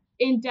going to go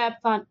in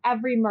depth on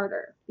every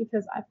murder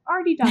because I've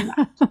already done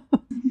that.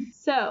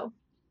 So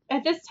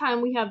at this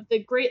time, we have the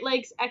Great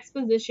Lakes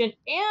Exposition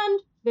and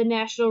the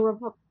National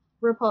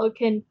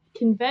Republican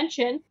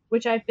Convention,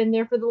 which I've been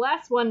there for the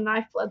last one and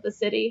I fled the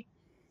city.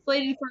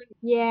 Slated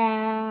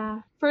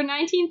for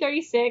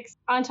 1936,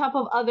 on top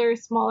of other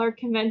smaller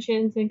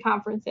conventions and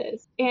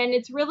conferences. And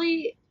it's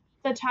really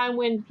the time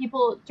when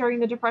people during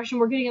the Depression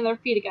were getting on their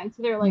feet again.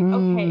 So they're like,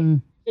 okay,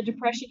 the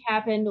Depression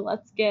happened.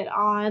 Let's get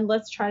on.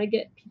 Let's try to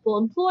get people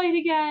employed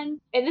again.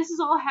 And this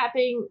is all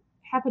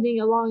happening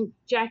along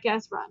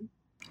Jackass Run.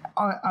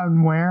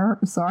 On where?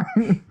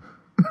 Sorry.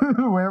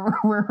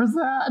 where was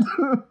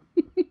that?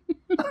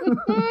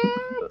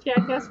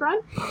 Jackass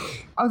Run?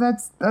 Oh,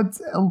 that's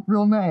a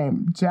real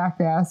name.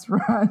 Jackass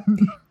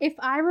Run. If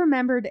I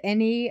remembered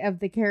any of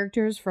the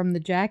characters from the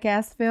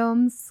Jackass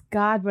films,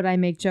 God, would I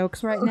make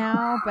jokes right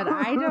now? But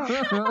I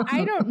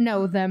don't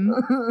know them.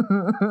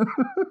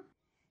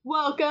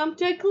 Welcome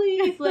to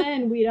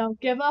Cleveland. We don't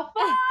give a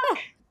fuck.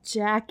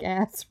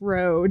 Jackass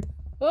Road.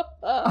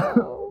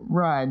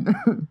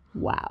 Run.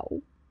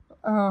 Wow.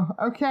 Oh,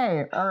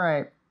 okay. All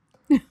right.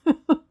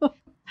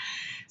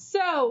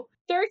 So,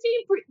 13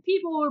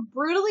 people were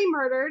brutally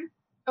murdered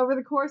over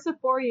the course of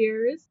 4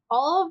 years,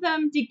 all of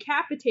them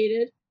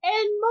decapitated,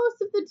 and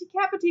most of the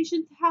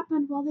decapitations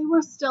happened while they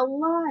were still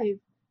alive.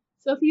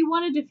 So if you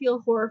wanted to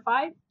feel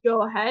horrified,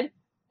 go ahead,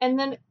 and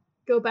then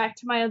go back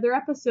to my other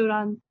episode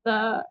on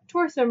the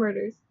Torso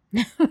murders.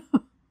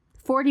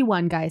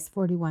 41, guys,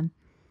 41.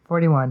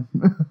 41.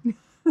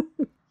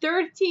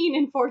 13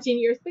 and 14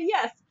 years, but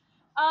yes.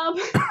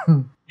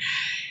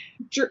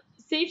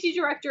 Safety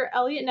Director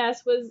Eliot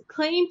Ness was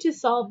claimed to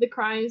solve the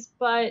crimes,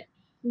 but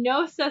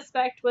no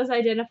suspect was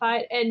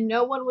identified and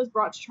no one was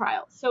brought to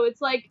trial. So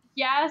it's like,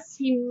 yes,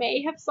 he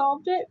may have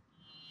solved it,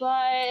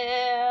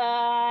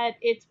 but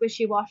it's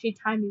wishy-washy,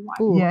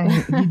 timey-wimey. Yeah,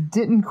 he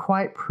didn't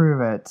quite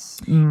prove it.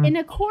 In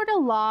a court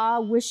of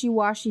law,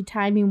 wishy-washy,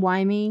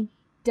 timey-wimey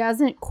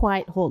doesn't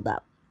quite hold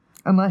up.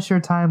 Unless you're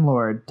a Time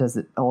Lord, does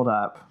it hold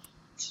up?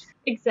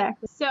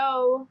 Exactly.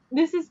 So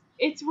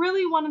it's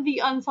really one of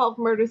the unsolved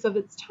murders of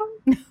its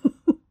time.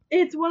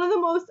 It's one of the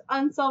most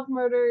unsolved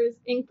murders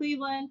in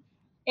Cleveland,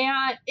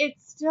 And it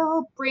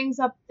still brings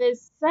up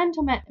this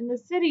sentiment in the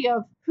city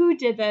of who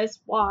did this,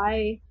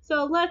 why.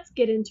 So let's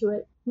get into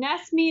it.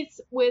 Ness meets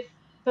with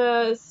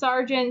the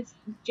Sergeant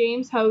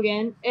James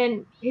Hogan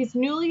and his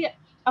newly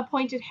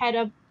appointed head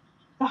of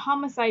the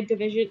homicide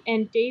division,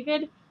 and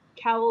David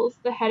Cowles,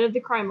 the head of the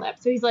crime lab.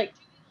 So he's like,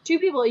 two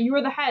people, you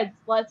were the heads.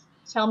 Let's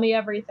tell me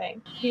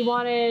everything. He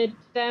wanted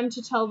them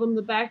to tell them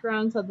the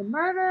backgrounds of the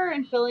murder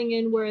and filling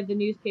in where the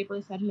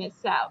newspapers had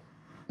missed out.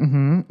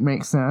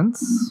 Makes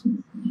sense.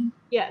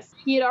 Yes.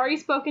 He had already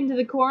spoken to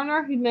the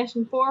coroner, who'd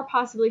mentioned 4,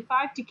 possibly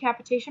 5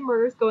 decapitation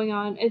murders going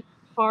on as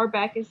far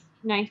back as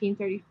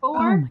 1934.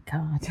 Oh my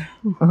god.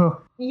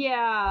 Oh,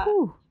 Yeah.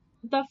 Whew.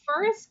 The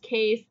first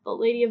case, the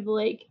Lady of the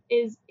Lake,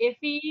 is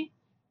iffy.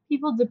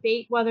 People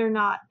debate whether or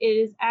not it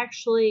is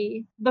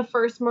actually the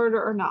first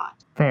murder or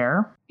not.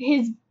 fair.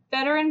 His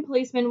veteran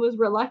policeman was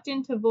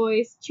reluctant to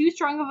voice too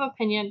strong of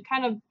opinion,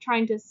 kind of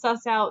trying to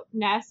suss out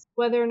Ness,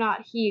 whether or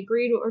not he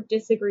agreed or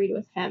disagreed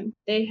with him.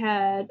 They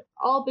had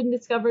all been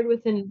discovered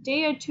within a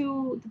day or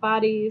two, the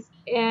bodies,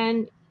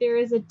 and there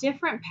is a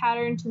different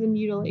pattern to the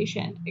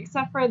mutilation.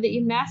 Except for the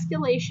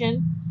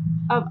emasculation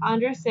of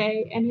Andres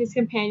and his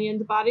companion,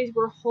 the bodies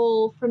were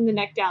whole from the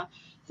neck down.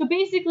 So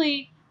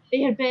basically,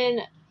 they had been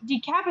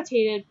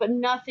decapitated, but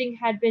nothing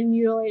had been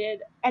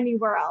mutilated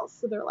anywhere else.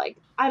 So they're like,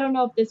 I don't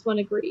know if this one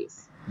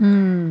agrees.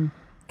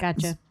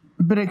 Gotcha.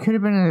 But it could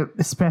have been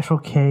a special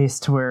case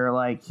to where,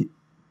 like,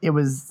 it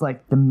was,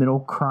 like, the middle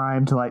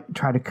crime to, like,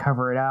 try to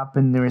cover it up,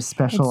 and there was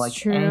special, It's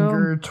like, true.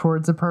 anger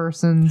towards a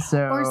person,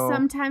 so... Or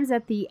sometimes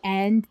at the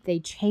end, they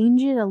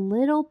change it a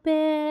little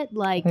bit.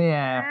 Like,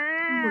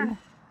 Yeah.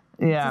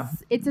 Yeah.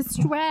 it's a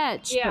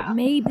stretch, Yeah. but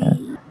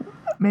maybe.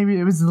 Maybe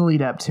it was the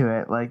lead up to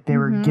it. Like, they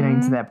were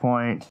getting to that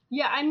point.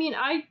 Yeah, I mean,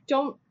 I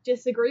don't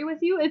disagree with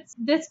you.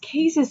 This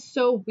case is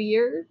so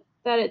weird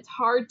that it's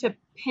hard to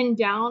pin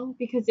down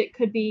because it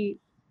could be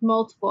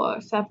multiple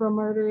or several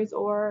murders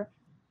or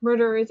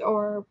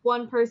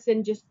one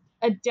person just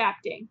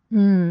adapting.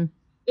 The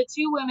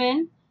two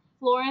women,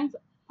 Florence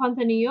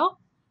Pontanillo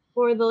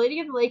or the Lady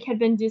of the Lake, had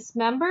been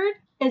dismembered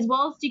as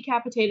well as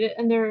decapitated,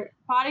 and their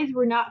bodies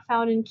were not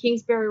found in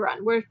Kingsbury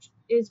Run, which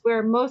is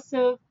where most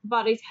of the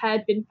bodies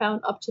had been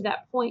found up to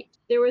that point.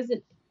 There was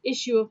an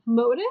issue of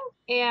motive,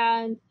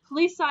 and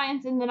police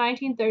science in the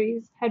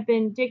 1930s had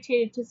been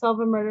dictated to solve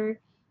a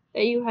murder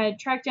that you had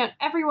tracked down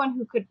everyone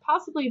who could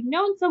possibly have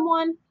known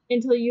someone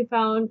until you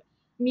found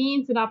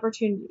means and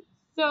opportunities.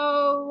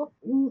 So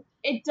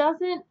it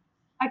doesn't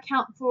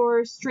account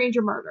for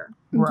stranger murder.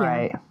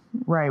 Right.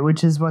 Right,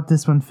 which is what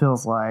this one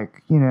feels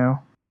like, you know?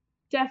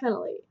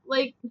 Definitely.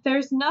 Like,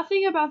 there's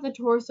nothing about the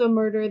torso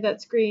murder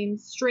that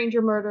screams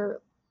stranger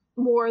murder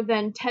more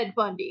than Ted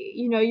Bundy.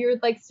 You know, you're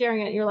like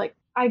staring at it, you're like,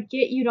 I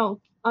get you don't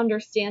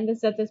understand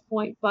this at this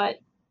point, but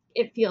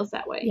it feels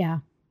that way. Yeah.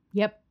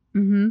 Yep.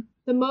 Mm-hmm.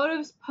 The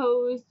motives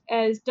posed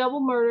as double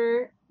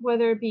murder,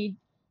 whether it be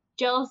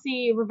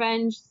jealousy,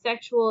 revenge,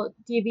 sexual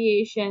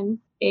deviation,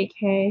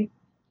 aka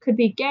could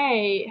be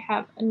gay,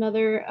 have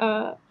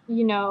another,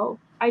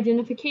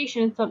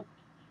 identification,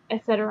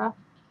 etc.,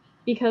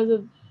 because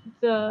of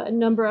the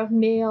number of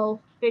male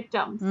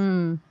victims.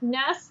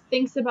 Ness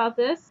thinks about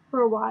this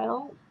for a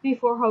while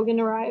before Hogan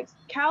arrives.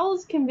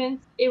 Cowles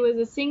convinced it was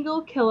a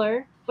single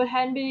killer, but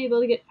hadn't been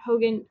able to get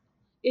Hogan.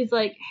 Is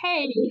like,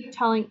 hey,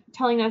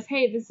 telling us,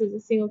 hey, this is a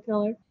single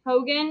killer.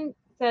 Hogan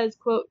says,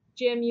 quote,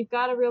 Jim, you've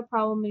got a real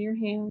problem in your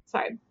hands.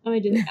 Sorry, let me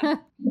do that again.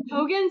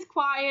 Hogan's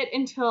quiet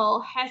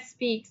until Hess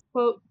speaks,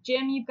 quote,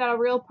 Jim, you've got a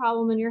real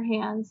problem in your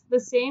hands. The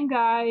same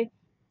guy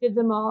did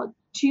them all.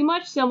 Too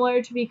much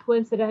similar to be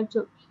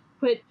coincidental.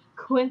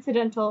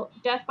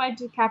 Death by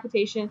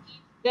decapitation.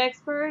 The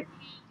expert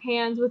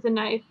hands with a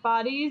knife.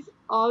 Bodies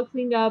all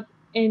cleaned up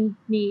and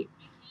neat.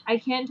 I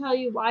can't tell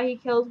you why he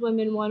kills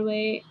women one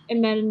way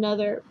and men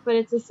another, but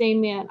it's the same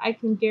man. I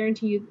can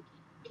guarantee you.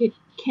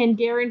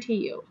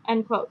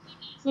 End quote.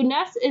 So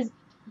Ness is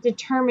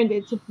determined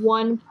it's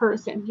one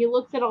person. He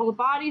looks at all the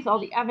bodies, all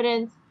the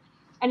evidence,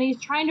 and he's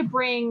trying to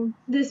bring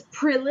this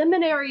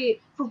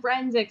preliminary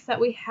forensics that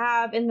we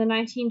have in the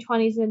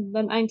 1920s and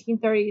the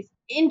 1930s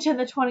into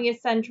the 20th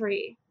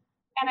century.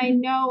 And I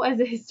know as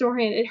a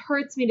historian, it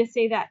hurts me to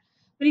say that,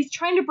 but he's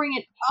trying to bring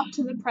it up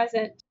to the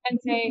present and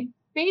say,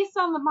 based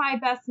on my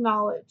best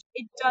knowledge,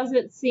 it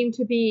doesn't seem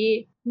to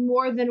be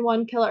more than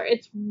one killer.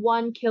 It's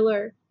one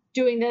killer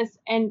doing this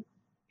and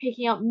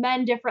picking out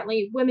men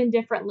differently, women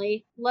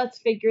differently. Let's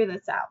figure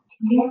this out.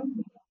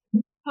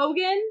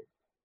 Hogan,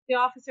 the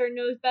officer,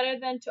 knows better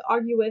than to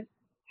argue with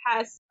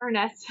Ness.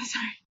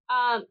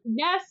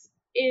 Ness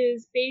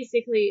is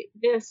basically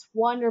this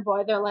wonder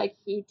boy. They're like,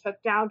 he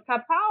took down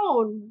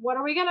Capone. What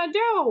are we gonna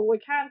do? We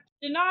can't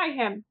deny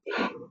him.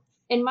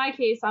 In my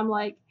case, I'm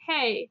like,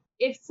 hey,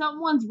 if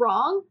someone's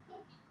wrong,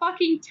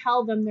 fucking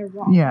tell them they're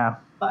wrong. Yeah.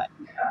 But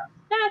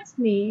that's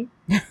me.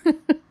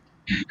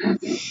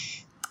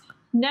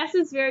 Ness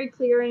is very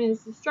clear in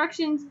his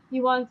instructions.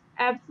 He wants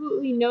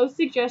absolutely no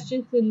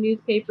suggestions to the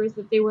newspapers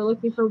that they were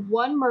looking for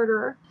one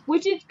murderer,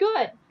 which is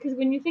good, because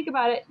when you think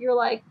about it, you're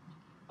like,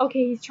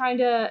 okay, he's trying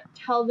to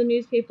tell the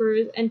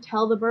newspapers and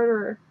tell the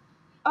murderer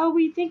oh,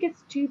 we think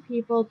it's 2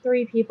 people,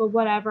 3 people,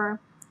 whatever.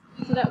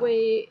 So that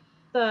way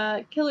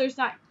the killer's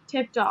not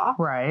tipped off.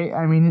 Right.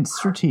 I mean, it's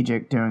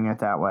strategic doing it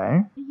that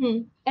way.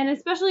 Mm-hmm. And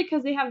especially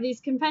because they have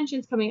these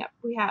conventions coming up.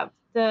 We have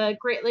the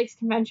Great Lakes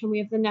Convention. We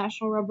have the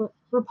National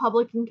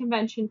Republican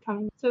Convention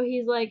coming. So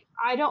he's like,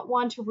 I don't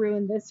want to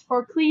ruin this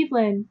for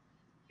Cleveland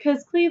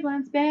because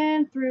Cleveland's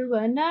been through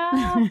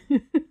enough.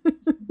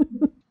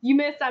 You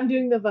missed. I'm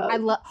doing the vote. I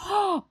love.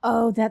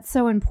 Oh, that's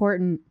so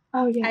important.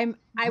 Oh yeah.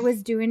 I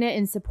was doing it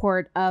in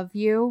support of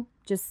you,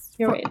 just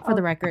for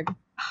the record.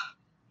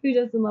 Who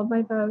doesn't love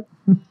my vote?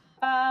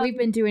 We've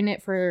been doing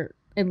it for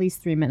at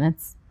least 3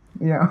 minutes.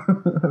 Yeah.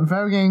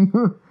 Voguing.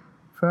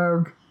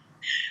 Vogue.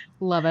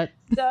 Love it.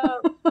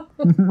 So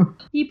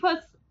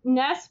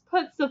Ness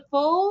puts the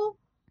full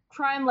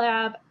crime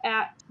lab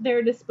at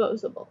their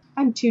disposal.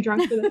 I'm too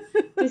drunk for this.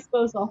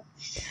 Disposal.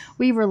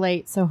 We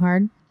relate so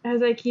hard.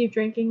 As I keep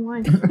drinking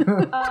wine.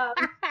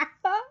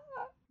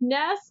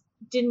 Ness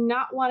did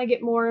not want to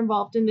get more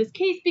involved in this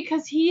case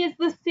because he is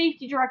the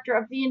safety director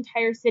of the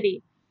entire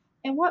city.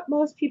 And what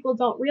most people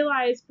don't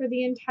realize for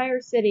the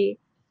entire city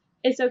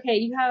is, okay,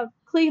 you have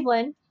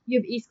Cleveland, you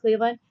have East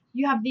Cleveland,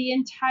 you have the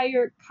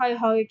entire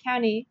Cuyahoga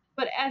County,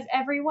 but as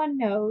everyone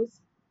knows,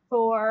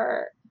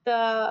 for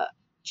the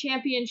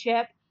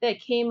championship that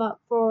came up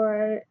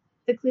for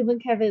the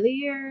Cleveland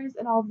Cavaliers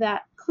and all of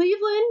that,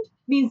 Cleveland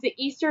means the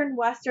eastern,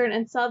 western,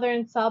 and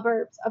southern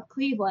suburbs of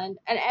Cleveland,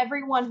 and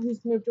everyone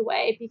who's moved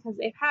away because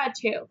they've had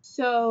to.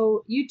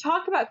 So you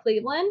talk about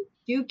Cleveland,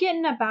 you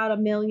getting about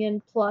 1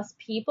 million plus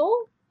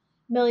people.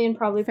 Million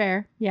probably.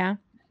 Fair, yeah.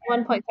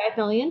 1.5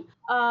 million.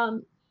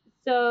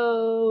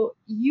 So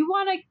you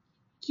want to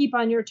keep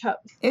on your toes.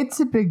 It's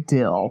a big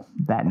deal,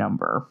 that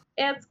number.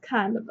 It's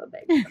kind of a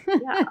big deal,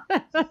 yeah.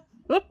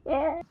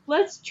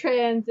 Let's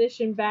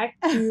transition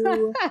back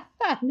to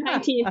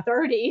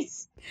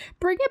 1930s.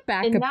 Bring it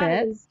back a bit.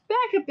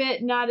 Back a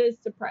bit, not as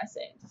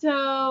depressing.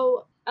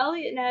 So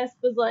Eliot Ness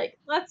was like,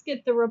 let's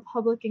get the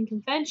Republican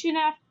convention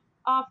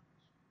off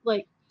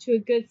like to a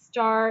good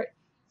start.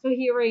 So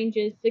he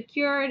arranges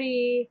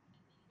security,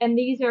 and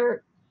these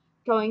are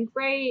going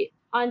great,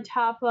 on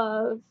top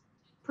of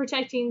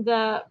protecting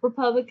the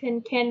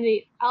Republican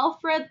candidate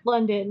Alfred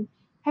London.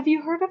 Have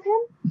you heard of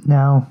him?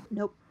 No.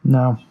 Nope.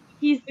 No.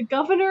 He's the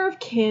governor of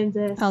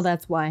Kansas. Oh,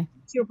 that's why.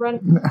 To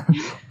run.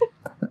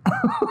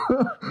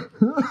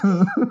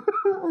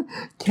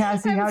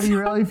 Cassie, how do you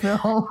really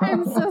feel?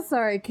 I'm so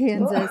sorry,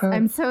 Kansas.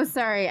 I'm so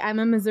sorry. I'm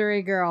a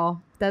Missouri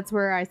girl. That's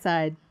where I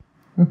side.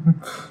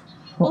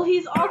 Well,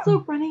 he's also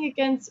running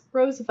against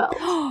Roosevelt.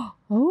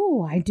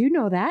 Oh, I do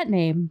know that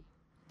name.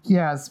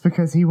 Yes,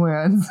 because he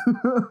wins.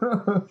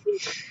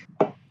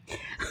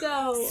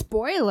 So,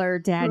 spoiler,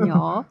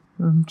 Daniel.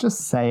 I'm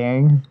just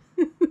saying.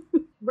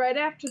 Right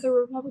after the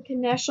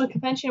Republican National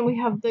Convention, we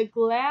have the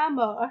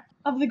glamour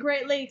of the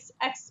Great Lakes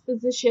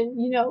Exposition.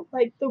 You know,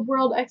 like the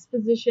World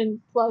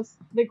Exposition plus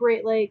the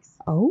Great Lakes.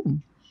 Oh.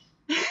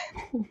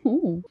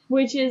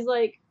 Which is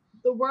like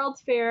the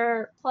World's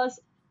Fair plus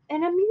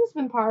an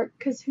amusement park,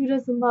 because who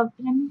doesn't love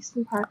an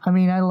amusement park? I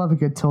mean, I love a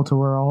good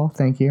tilt-a-whirl.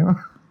 Thank you.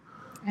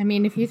 I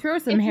mean, if you throw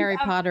some Harry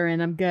Potter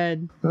in, I'm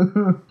good.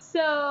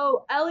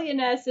 So Eliot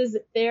Ness is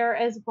there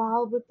as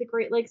well with the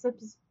Great Lakes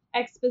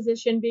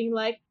Exposition, being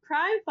like,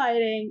 crime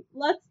fighting.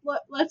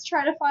 Let's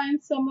try to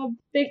find some of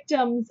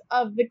victims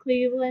of the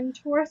Cleveland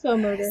torso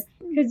murder.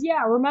 Because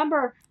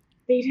remember,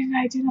 they didn't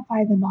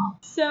identify them all.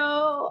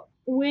 So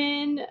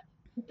when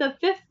the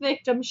 5th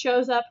victim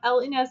shows up,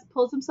 Eliot Ness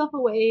pulls himself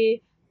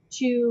away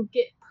to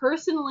get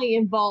personally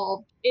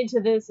involved into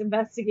this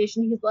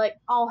investigation. He's like,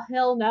 oh,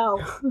 hell no.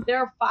 There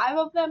are 5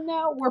 of them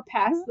now. We're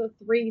past the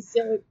 3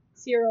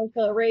 serial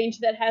killer range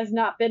that has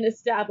not been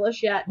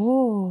established yet.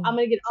 Oh. I'm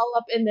going to get all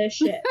up in this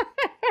shit.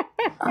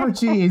 Oh,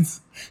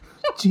 jeez.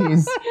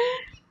 Jeez.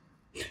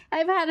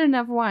 I've had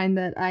enough wine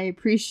that I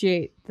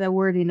appreciate the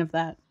wording of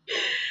that.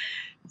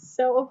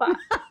 So have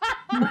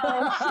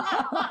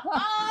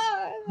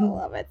I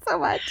love it so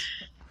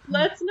much.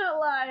 Let's not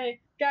lie.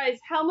 Guys,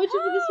 how much of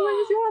this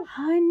wine is you have?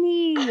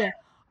 Honey.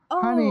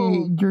 Oh,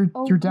 honey,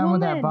 you're done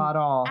with that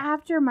bottle.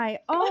 After my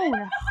own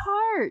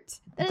heart.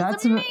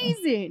 That's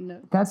amazing.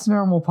 That's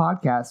normal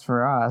podcast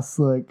for us.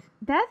 Like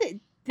that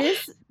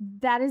is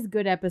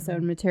good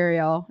episode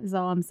material, is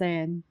all I'm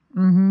saying.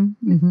 I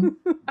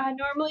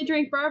normally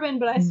drink bourbon,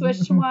 but I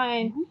switched to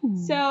wine.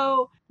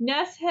 So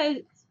Ness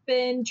has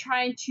been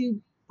trying to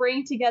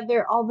bring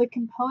together all the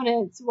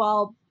components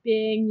while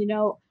being,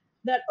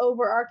 that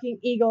overarching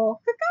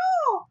eagle.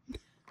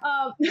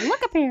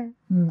 Look up here.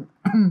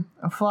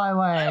 Fly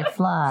away,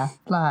 fly.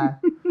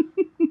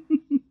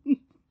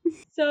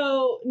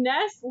 So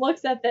Ness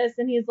looks at this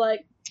and he's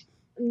like,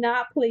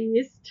 not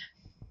pleased,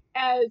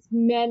 as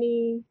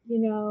many,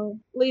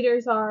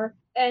 leaders are.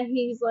 And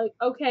he's like,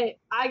 okay,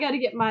 I got to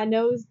get my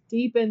nose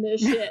deep in this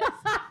shit.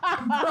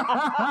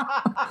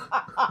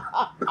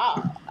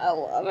 I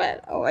love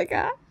it. Oh my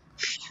God.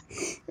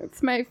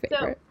 That's my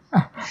favorite.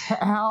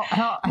 How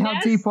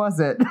deep was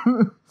it?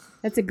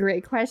 That's a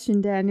great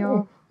question,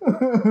 Daniel.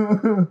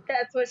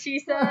 That's what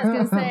she I was said.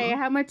 gonna say,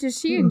 how much is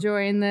she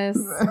enjoying this?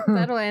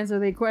 That'll answer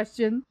the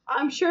question.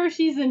 I'm sure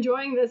she's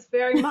enjoying this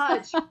very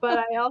much, but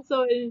I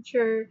also am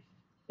sure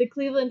the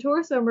Cleveland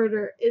Torso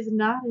murder is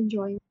not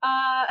enjoying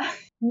it.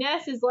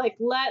 Ness is like,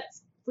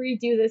 let's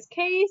redo this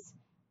case,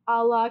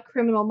 a la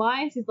Criminal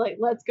Minds. He's like,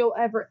 let's go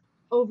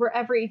over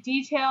every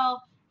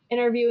detail,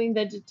 interviewing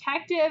the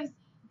detectives,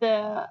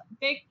 the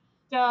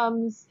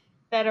victims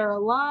that are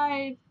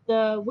alive,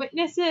 the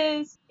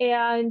witnesses,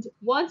 and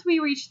once we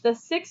reach the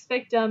sixth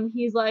victim,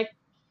 he's like,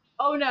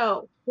 oh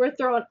no, we're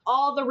throwing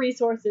all the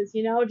resources,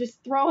 just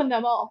throwing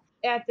them all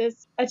at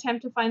this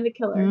attempt to find the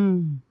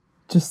killer.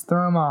 Just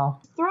throw them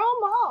all. Throw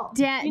them all.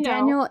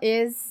 Daniel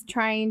is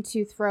trying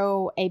to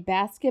throw a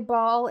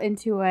basketball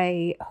into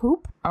a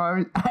hoop.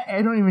 Oh,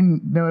 I don't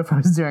even know if I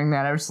was doing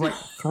that. I was just like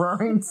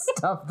throwing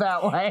stuff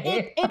that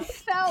way. It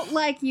felt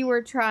like you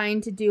were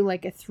trying to do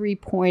like a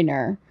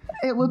 3-pointer.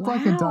 It looked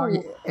like a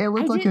doggy. It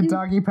looked like a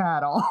doggy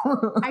paddle.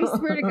 I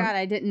swear to God,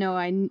 I didn't know.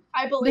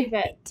 I believe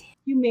it.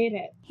 You made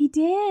it. He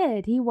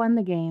did. He won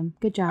the game.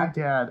 Good job.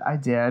 I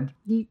did.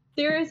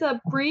 There is a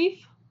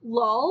brief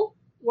lull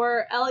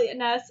where Eliot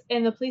Ness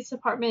and the police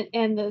department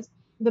and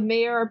the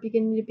mayor are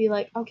beginning to be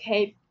like,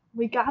 okay,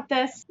 we got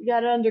this. We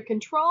got it under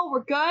control.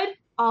 We're good.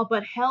 Oh,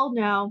 but hell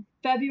no.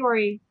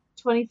 February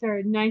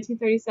 23rd,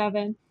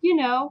 1937.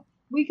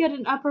 We get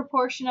an upper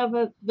portion of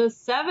the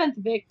seventh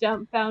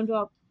victim found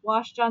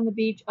washed on the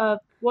beach of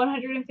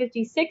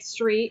 156th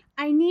Street.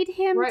 I need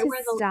him to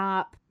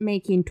stop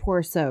making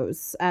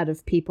torsos out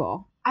of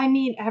people. I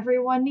mean,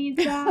 everyone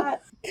needs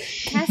that.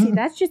 Cassie,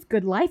 that's just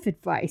good life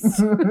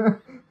advice.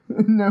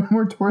 No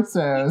more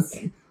torsos.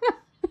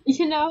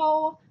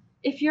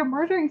 If you're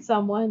murdering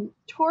someone,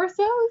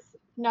 torsos,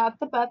 not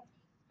the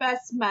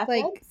best method.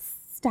 Like,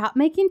 stop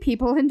making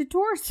people into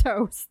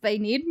torsos. They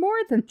need more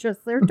than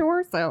just their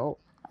torso.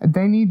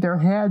 They need their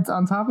heads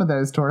on top of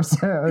those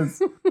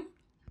torsos.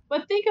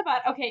 But think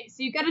about, okay,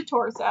 so you got a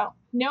torso,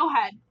 no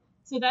head.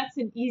 So that's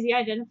an easy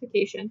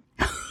identification.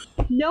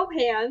 No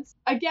hands.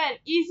 Again,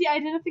 easy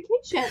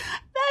identification.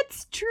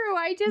 That's true.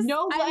 I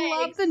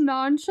love the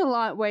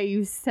nonchalant way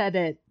you said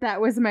it.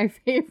 That was my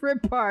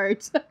favorite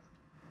part.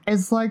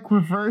 It's like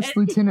reverse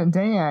Lieutenant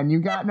Dan. You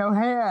got no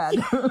head.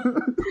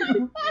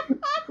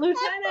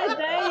 Lieutenant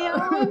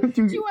Dan.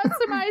 Do you want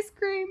some ice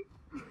cream?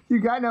 You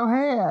got no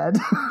head.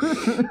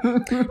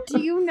 Do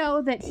you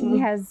know that he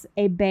has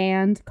a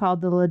band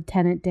called the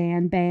Lieutenant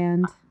Dan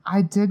Band?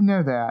 I did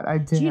know that. I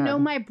did. Do you know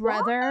my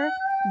brother? What?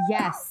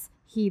 Yes,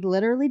 he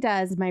literally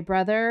does. My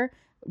brother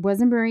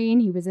was a Marine.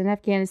 He was in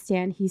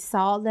Afghanistan. He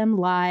saw them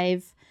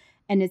live,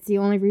 and it's the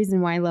only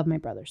reason why I love my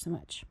brother so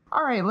much.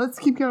 All right, let's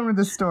keep going with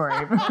the story.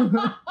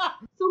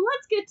 So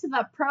let's get to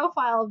the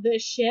profile of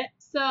this shit.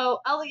 So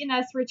Eliot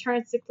Ness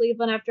returns to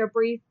Cleveland after a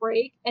brief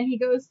break, and he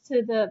goes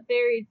to the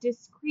very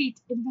discreet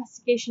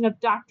investigation of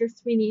Dr.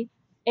 Sweeney,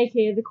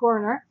 aka the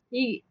coroner.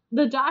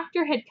 The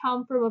doctor had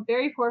come from a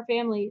very poor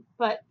family,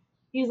 but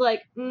he's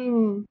like,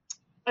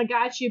 I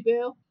got you,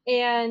 boo.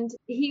 And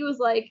he was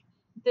like,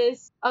 let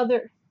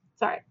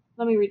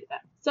me read it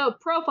back. So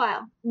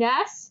profile.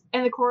 Ness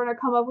and the coroner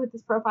come up with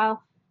this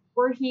profile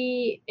where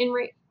he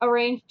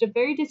arranged a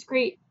very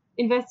discreet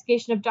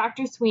investigation of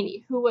Dr.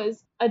 Sweeney, who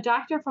was a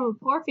doctor from a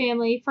poor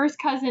family, first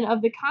cousin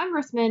of the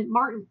Congressman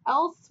Martin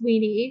L.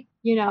 Sweeney,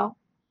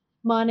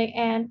 money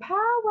and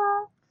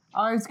power.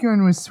 I was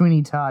going with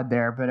Sweeney Todd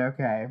there, but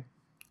okay.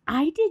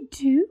 I did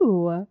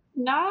too.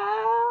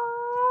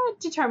 Not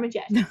determined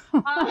yet.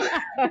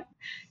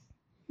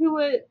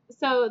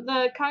 So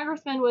the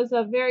congressman was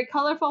a very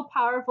colorful,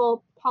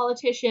 powerful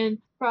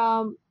politician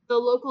from the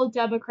local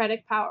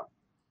Democratic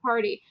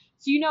Party.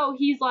 So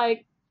he's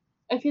like,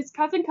 if his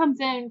cousin comes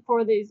in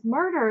for these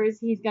murders,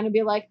 he's going to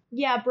be like,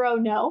 yeah, bro,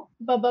 no.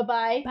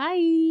 Bye-bye.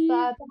 Bye.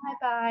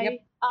 Bye-bye.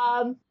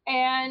 Yep.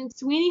 And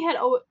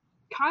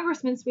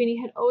Congressman Sweeney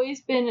had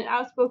always been an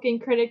outspoken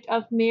critic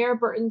of Mayor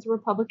Burton's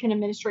Republican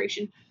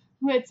administration,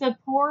 who had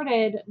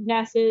supported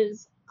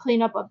Ness's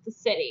cleanup of the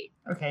city.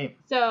 Okay.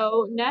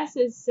 So Ness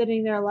is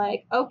sitting there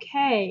like,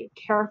 okay,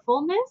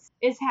 carefulness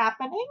is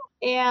happening,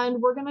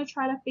 and we're going to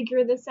try to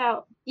figure this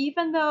out.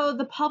 Even though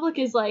the public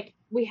is like,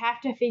 we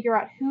have to figure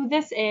out who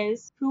this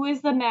is, who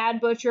is the Mad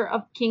Butcher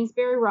of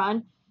Kingsbury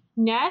Run,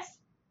 Ness,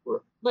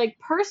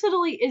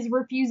 personally is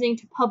refusing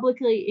to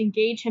publicly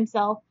engage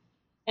himself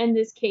in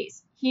this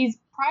case. He's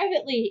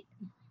privately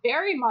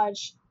very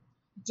much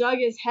dug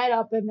his head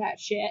up in that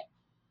shit.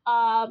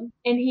 And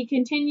he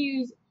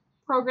continues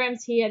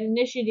programs he had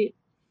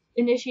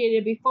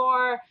initiated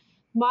before,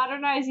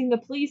 modernizing the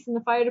police and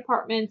the fire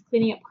departments,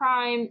 cleaning up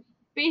crime,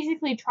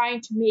 basically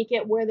trying to make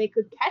it where they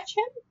could catch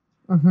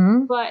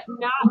him, but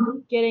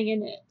not getting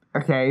in it.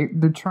 Okay,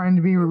 they're trying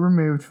to be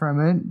removed from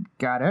it.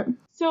 Got it.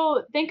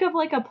 So think of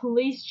like a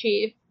police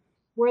chief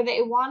where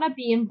they want to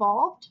be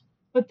involved,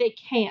 but they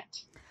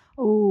can't.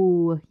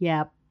 Oh,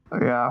 yeah.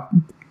 Yeah.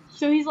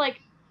 So he's like,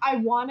 I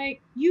want to,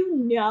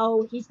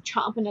 he's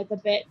chomping at the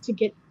bit to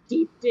get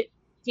deep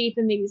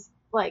in these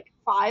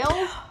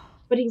files,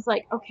 but he's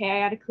like, okay, I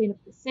got to clean up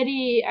the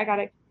city. I got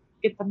to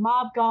get the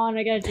mob gone.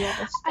 I gotta do all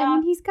this stuff. I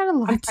mean, he's got a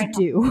lot to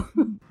do.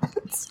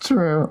 It's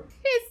true.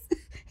 His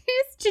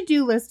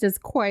to-do list is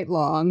quite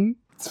long.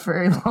 It's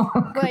very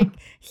long. Like,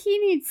 he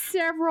needs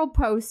several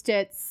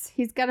Post-its.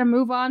 He's got to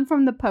move on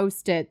from the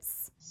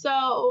Post-its.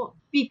 So,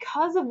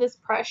 because of this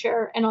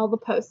pressure and all the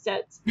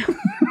Post-its,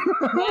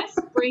 Ness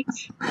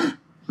brings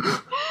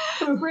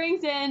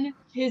in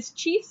his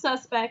chief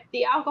suspect,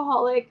 the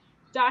alcoholic,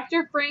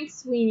 Dr. Frank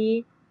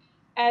Sweeney,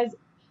 as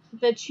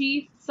the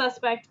chief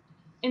suspect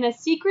in a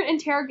secret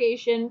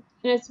interrogation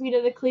in a suite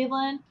of the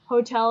Cleveland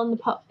Hotel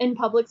in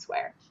Public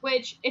Square.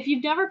 Which, if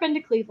you've never been to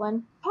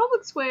Cleveland,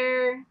 Public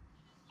Square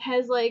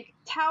has like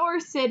Tower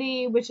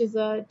City, which is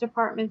a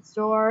department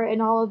store,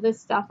 and all of this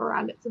stuff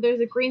around it. So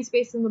there's a green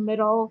space in the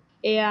middle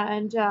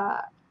and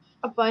a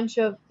bunch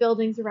of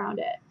buildings around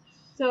it.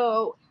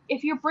 So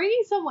if you're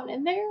bringing someone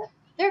in there,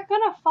 they're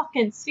gonna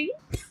fucking see.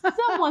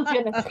 Someone's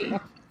gonna see.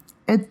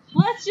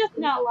 Let's just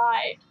not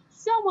lie.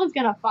 Someone's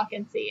gonna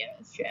fucking see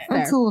this shit.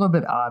 It's a little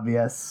bit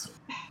obvious.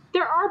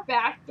 There are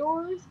back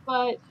doors,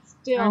 but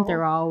still. Aren't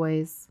there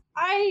always?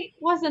 I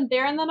wasn't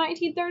there in the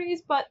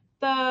 1930s, but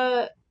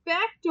the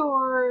back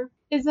door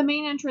is the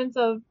main entrance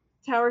of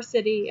Tower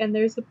City, and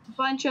there's a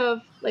bunch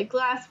of like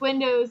glass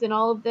windows and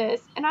all of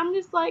this, and I'm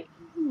just like,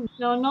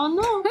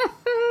 no.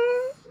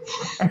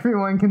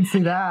 Everyone can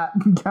see that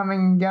coming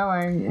and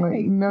going.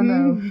 Like,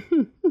 no.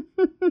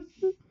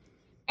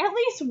 At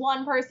least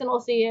one person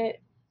will see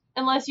it,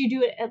 unless you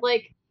do it at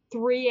like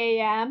 3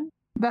 a.m.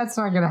 That's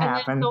not gonna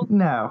happen.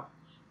 No.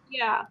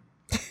 Yeah.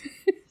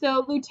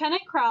 So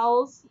Lieutenant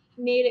Krauss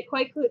made it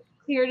quite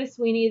clear to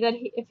Sweeney that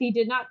if he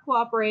did not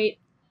cooperate,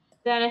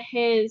 then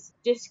his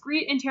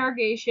discreet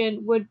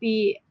interrogation would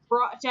be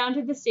brought down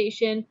to the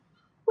station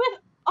with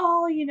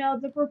all,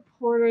 the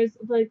reporters,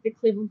 like the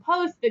Cleveland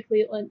Post, the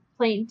Cleveland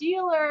Plain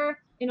Dealer,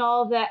 and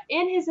all of that,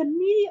 and his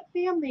immediate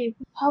family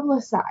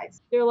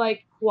publicized. They're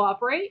like,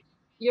 cooperate,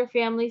 your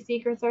family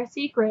secrets are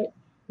secret.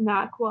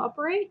 Not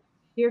cooperate,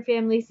 your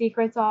family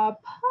secrets are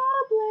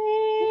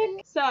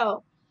public.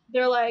 So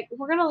they're like,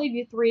 we're going to leave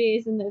you 3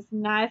 days in this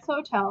nice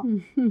hotel,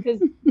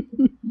 because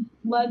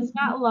let's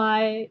not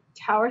lie,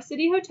 Tower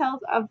City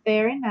hotels are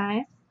very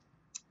nice.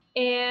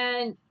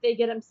 And they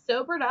get him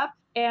sobered up,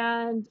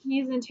 and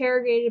he's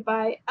interrogated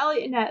by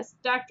Eliot Ness,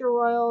 Dr.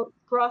 Royal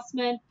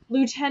Grossman,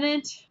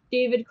 Lieutenant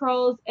David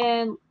Kroll,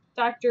 and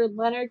Dr.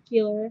 Leonard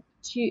Keeler,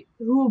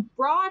 who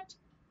brought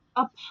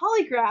a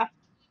polygraph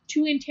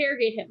to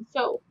interrogate him.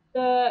 So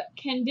the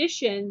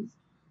conditions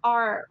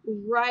are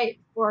ripe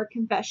for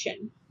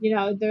confession.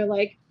 They're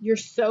like, you're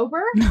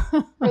sober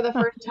for the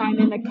first time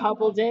in a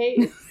couple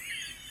days.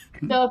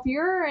 So if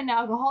you're an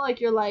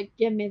alcoholic, you're like,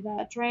 give me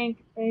that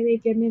drink,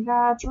 baby, give me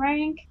that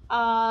drink.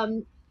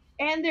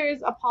 And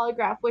there's a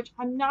polygraph, which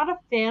I'm not a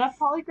fan of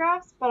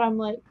polygraphs, but I'm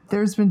like...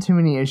 There's been too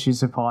many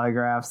issues with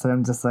polygraphs that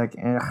I'm just like,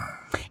 ugh.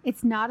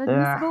 It's not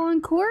admissible in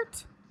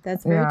court.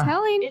 That's very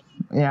telling.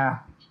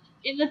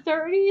 In the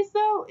 30s,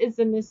 though, it's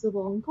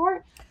admissible in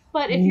court.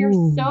 But if you're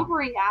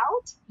sobering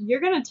out, you're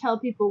going to tell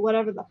people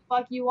whatever the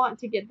fuck you want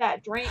to get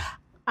that drink.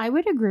 I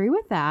would agree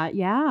with that,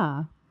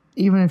 yeah.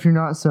 Even if you're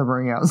not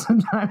sobering out,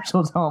 sometimes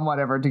you'll tell them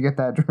whatever to get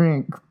that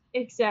drink.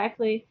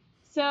 Exactly.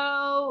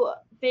 So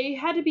they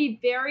had to be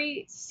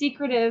very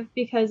secretive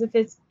because if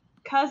his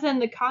cousin,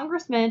 the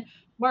congressman,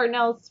 Martin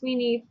L.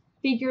 Sweeney,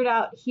 figured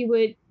out he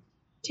would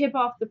tip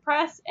off the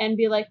press and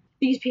be like,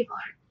 these people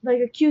are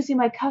like accusing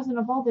my cousin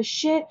of all this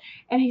shit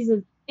and he's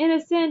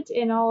innocent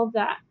and all of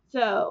that.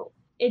 So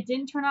it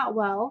didn't turn out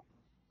well.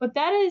 But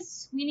that is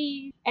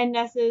Sweeney and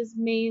Ness's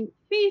main,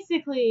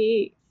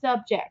 basically,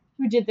 subject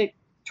who did the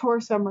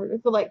torso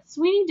murders. But like,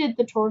 Sweeney did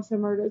the torso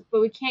murders, but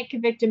we can't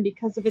convict him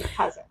because of his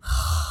cousin.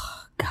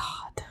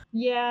 God.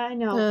 Yeah, I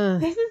know.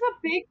 This is a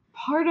big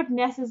part of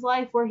Ness's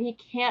life where he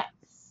can't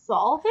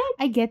solve it.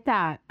 I get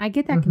that.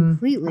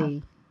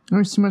 Completely.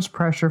 There's too much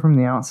pressure from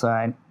the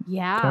outside.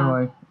 Yeah.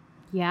 Totally.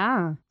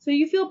 Yeah. So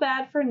you feel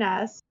bad for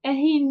Ness. And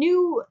he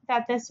knew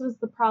that this was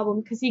the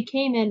problem because he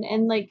came in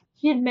and like,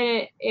 he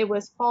admitted it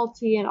was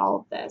faulty and all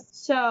of this.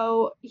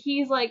 So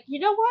he's like, you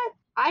know what?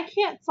 I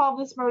can't solve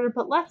this murder,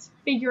 but let's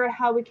figure out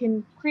how we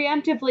can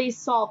preemptively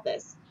solve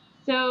this.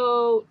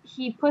 So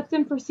he puts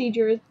in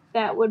procedures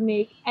that would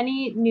make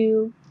any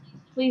new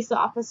police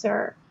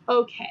officer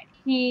okay.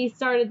 He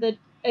started the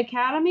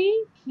academy.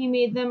 He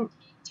made them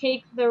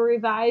take the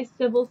revised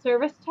civil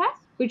service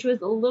test, which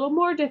was a little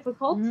more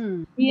difficult.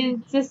 He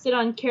insisted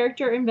on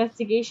character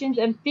investigations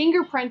and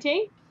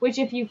fingerprinting, which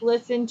if you've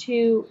listened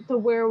to the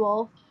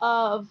Werewolf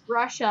of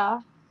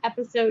Russia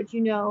episode,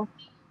 you know,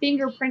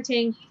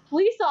 fingerprinting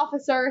police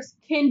officers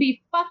can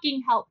be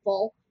fucking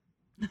helpful.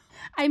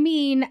 I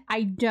mean,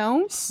 I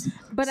don't,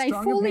 but I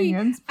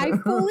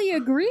fully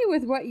agree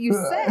with what you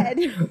said.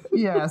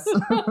 Yes.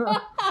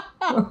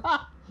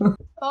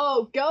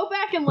 Oh, go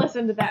back and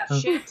listen to that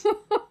shit.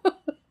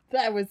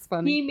 That was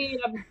funny.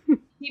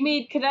 He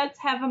made cadets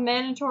have a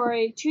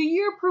mandatory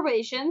 2-year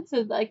probation,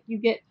 so like you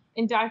get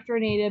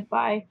indoctrinated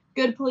by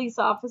good police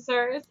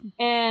officers,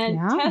 and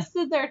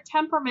tested their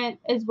temperament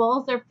as well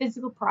as their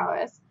physical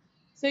prowess.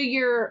 So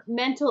your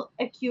mental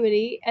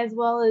acuity as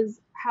well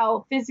as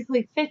how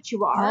physically fit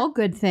you are. All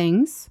good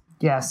things.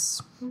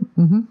 Yes.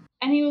 Mm-hmm.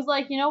 And he was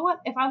like, you know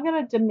what? If I'm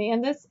going to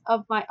demand this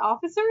of my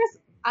officers,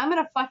 I'm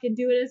going to fucking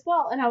do it as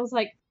well. And I was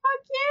like,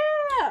 fuck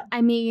yeah.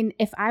 I mean,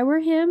 if I were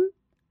him,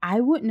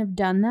 I wouldn't have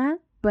done that,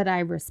 but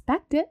I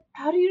respect it.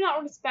 How do you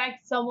not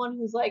respect someone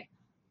who's like,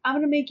 I'm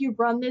going to make you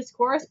run this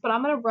course, but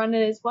I'm going to run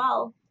it as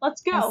well.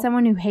 Let's go. As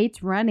someone who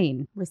hates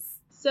running.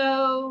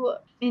 So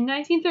in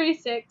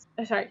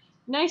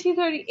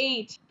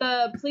 1938,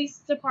 the police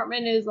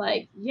department is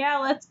like, yeah,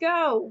 let's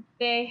go.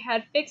 They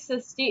had fixed the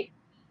state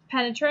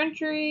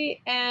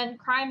penitentiary and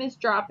crime is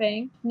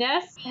dropping.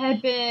 Ness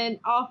had been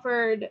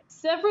offered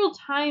several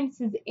times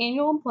his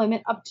annual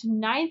employment up to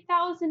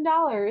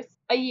 $9,000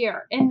 a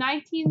year in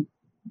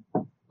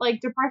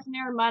Depression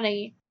era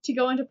money to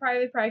go into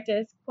private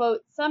practice.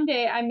 Quote,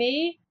 someday I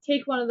may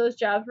take one of those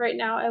jobs. Right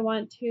now I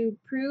want to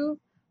prove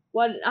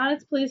what an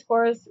honest police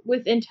force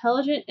with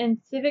intelligent and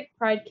civic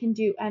pride can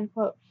do, end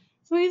quote.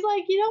 So he's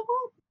like, you know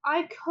what?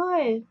 I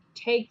could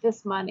take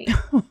this money,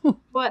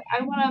 but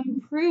I want to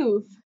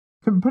improve.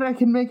 But I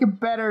can make a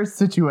better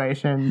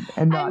situation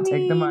and not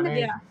take the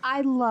money. Yeah.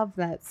 I love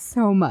that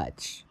so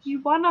much.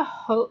 You want to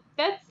hope.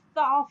 That's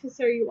the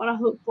officer you want to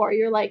hope for.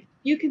 You're like,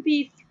 you could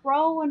be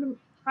throwing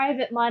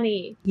private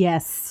money.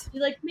 Yes. You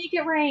like, make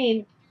it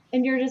rain.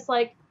 And you're just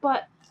like,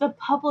 but the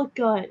public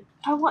good.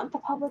 I want the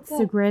public good. It's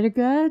the greater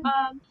good.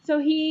 So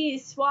he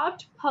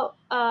swapped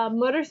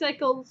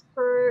motorcycles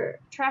for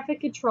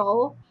traffic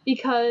control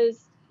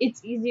because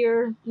it's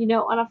easier,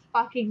 on a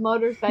fucking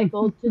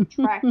motorcycle to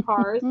track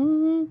cars.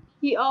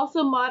 He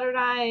also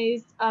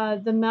modernized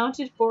the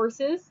mounted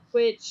forces,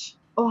 which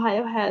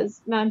Ohio has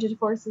mounted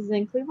forces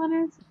in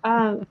Cleveland.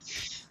 I've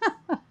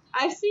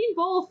seen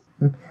both.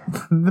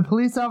 The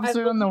police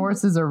officers on the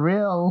horses are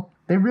real.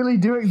 They really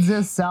do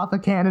exist south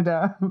of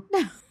Canada.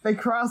 They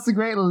cross the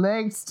Great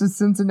Lakes to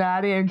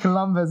Cincinnati and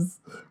Columbus.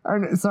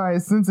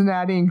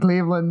 Cincinnati and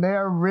Cleveland. They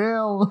are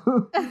real.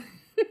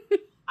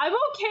 I'm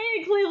okay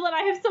in Cleveland.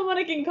 I have someone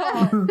I can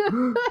call.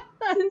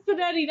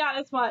 Cincinnati, not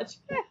as much.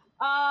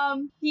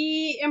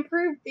 He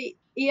improved the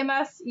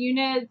EMS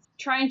units,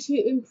 trying to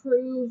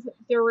improve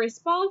their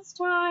response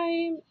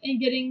time and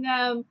getting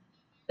them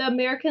the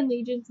American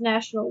Legion's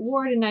National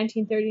Award in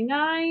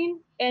 1939.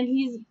 And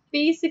he's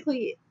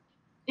basically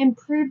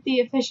improved the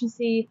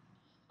efficiency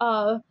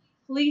of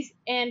police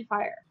and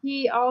fire.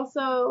 He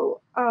also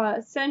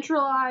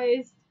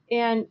centralized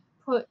and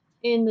put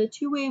in the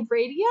two-way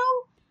radio.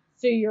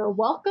 So you're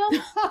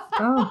welcome.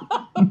 Oh.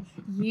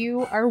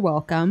 You are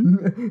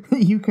welcome.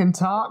 You can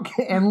talk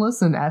and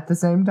listen at the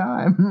same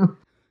time.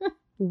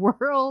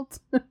 World.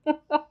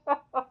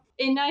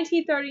 In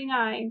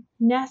 1939,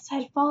 Ness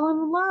had fallen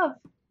in love,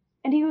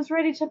 and he was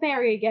ready to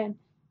marry again.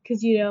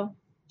 Because,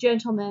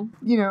 gentlemen.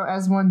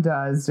 As one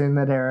does during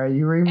that era,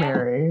 you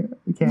remarry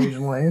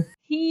occasionally.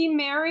 He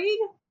married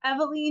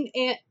Evelyn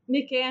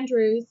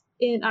McAndrews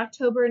in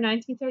October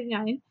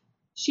 1939.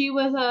 She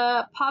was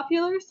a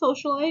popular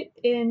socialite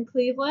in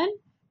Cleveland.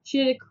 She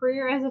had a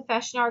career as a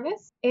fashion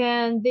artist,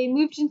 and they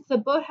moved into the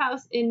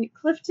boathouse in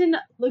Clifton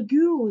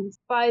Lagoons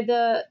by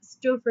the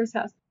Stouffer's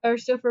house, or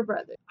Stouffer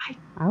brothers.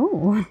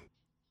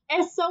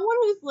 As someone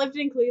who's lived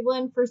in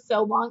Cleveland for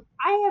so long,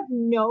 I have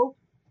no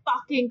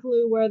fucking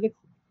clue where the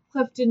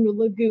Clifton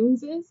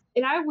Lagoons is,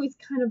 and I was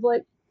kind of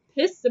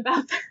pissed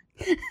about that.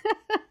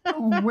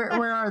 Where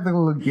are the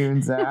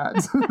lagoons at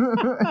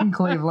in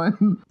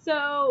Cleveland?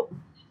 So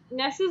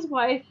Ness's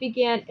wife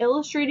began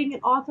illustrating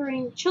and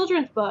authoring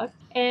children's books,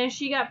 and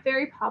she got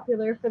very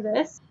popular for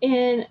this.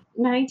 In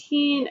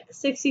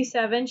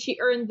 1967, she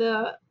earned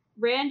the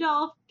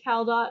Randolph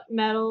Caldott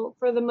Medal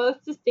for the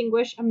most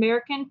distinguished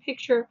American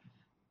picture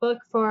book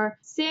for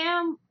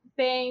Sam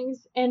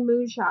Bangs and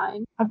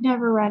Moonshine. I've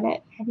never read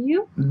it. Have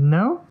you?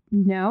 No.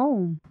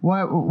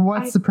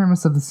 What's the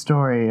premise of the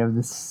story of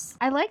this?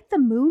 I like the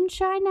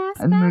moonshine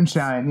aspect.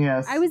 Moonshine,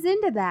 yes. I was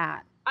into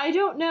that. I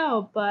don't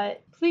know,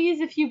 but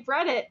please, if you've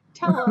read it,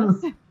 tell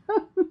us.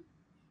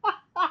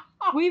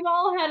 We've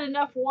all had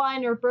enough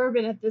wine or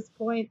bourbon at this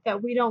point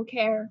that we don't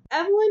care.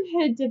 Evelyn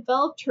had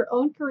developed her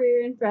own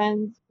career and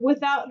friends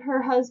without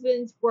her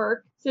husband's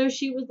work, so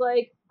she was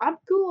like, I'm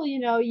cool,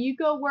 you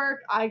go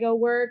work, I go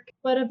work.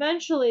 But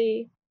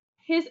eventually,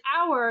 his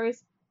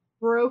hours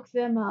broke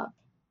them up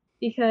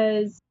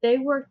because he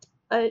worked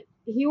a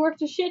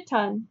shit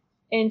ton.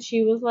 And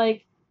she was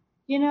like,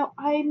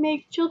 I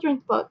make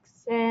children's books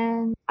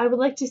and I would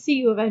like to see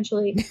you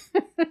eventually.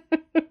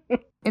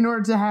 In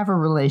order to have a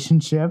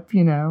relationship,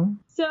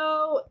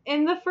 So,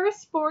 in the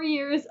first 4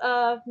 years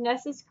of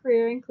Ness's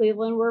career in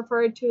Cleveland were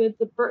referred to as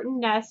the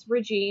Burton-Ness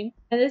regime,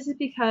 and this is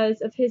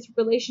because of his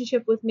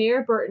relationship with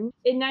Mayor Burton.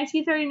 In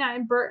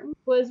 1939, Burton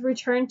was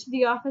returned to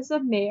the office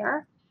of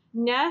mayor.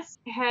 Ness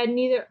had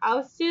neither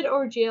ousted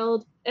or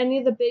jailed any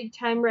of the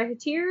big-time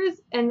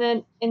racketeers, and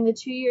then in the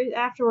 2 years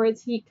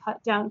afterwards, he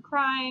cut down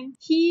crime.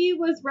 He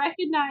was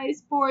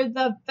recognized for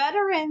the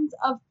Veterans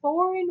of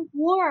Foreign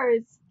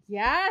Wars.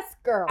 Yes,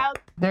 girl.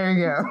 There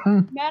you go.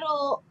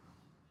 Medal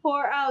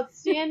for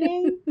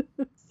outstanding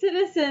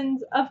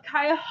citizens of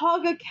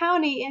Cuyahoga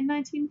County in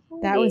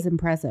 1940. That was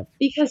impressive.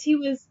 Because he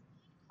was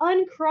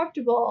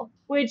uncorruptible,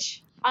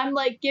 which I'm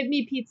like, give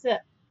me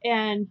pizza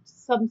and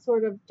some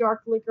sort of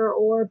dark liquor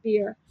or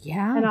beer,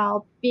 Yeah. and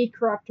I'll be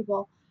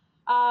corruptible.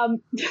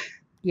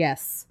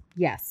 Yes.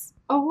 Yes.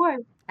 Oh,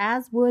 what?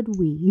 As would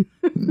we.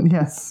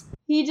 Yes.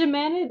 He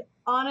demanded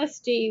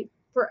honesty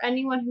for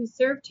anyone who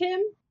served him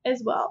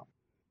as well.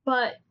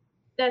 But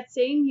that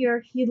same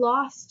year, he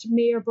lost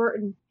Mayor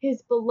Burton,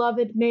 his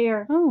beloved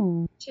mayor,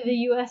 Oh. to the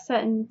U.S.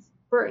 sentence.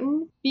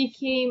 Burton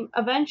became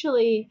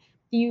eventually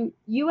the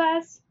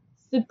U.S.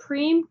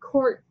 Supreme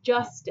Court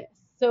Justice.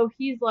 So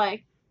he's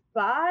like,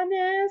 bye,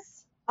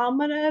 Ness. I'm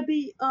going to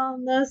be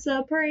on the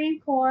Supreme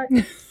Court.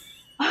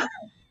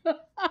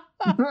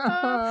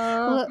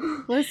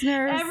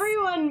 Listeners,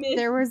 Everyone missed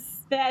there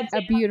was that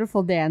a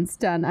beautiful dance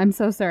done. I'm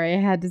so sorry. I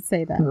had to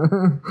say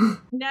that.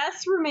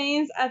 Ness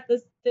remains at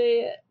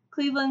the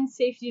Cleveland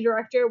safety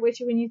director,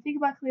 which when you think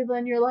about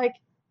Cleveland, you're like,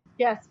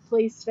 yes,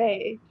 please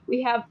stay.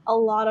 We have a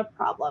lot of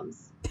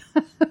problems.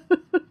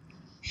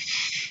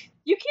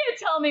 You can't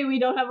tell me we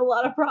don't have a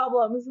lot of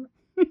problems.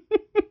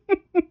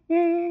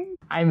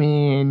 I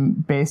mean,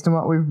 based on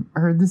what we've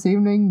heard this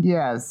evening,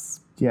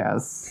 yes.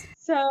 Yes.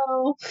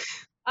 So,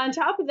 on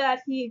top of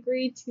that, he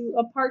agreed to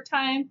a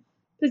part-time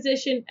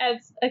position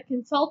as a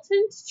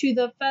consultant to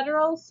the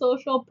Federal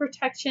Social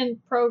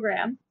Protection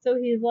Program. So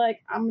he's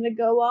like, I'm going to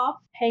go off,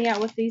 hang out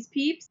with these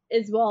peeps,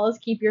 as well as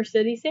keep your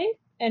city safe.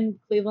 And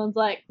Cleveland's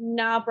like,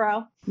 nah,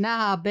 bro.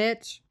 Nah,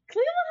 bitch.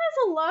 Cleveland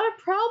has a lot of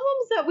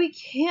problems that we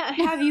can't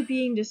have you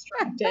being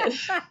distracted.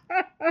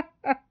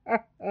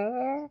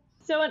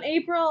 So in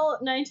April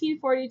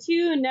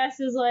 1942, Ness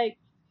is like,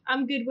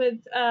 I'm good with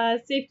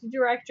safety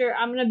director.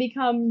 I'm going to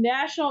become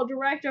national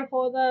director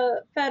for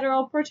the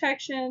Federal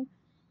Protection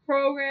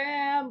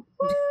Program.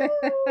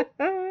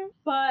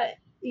 But,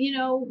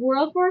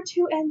 World War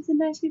II ends in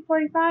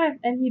 1945,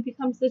 and he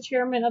becomes the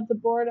chairman of the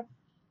board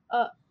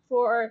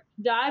for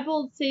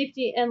Diebold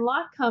Safety and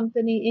Lock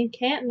Company in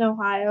Canton,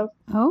 Ohio.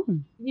 Oh.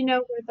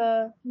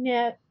 Where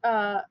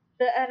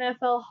the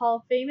NFL Hall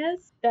of Fame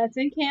is? That's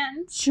in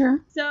Canton. Sure.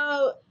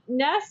 So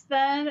Ness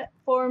then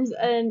forms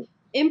an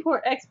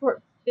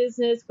import-export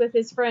business with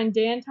his friend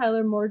Dan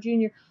Tyler Moore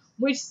Jr.,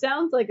 which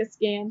sounds like a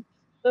scam.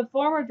 The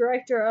former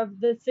director of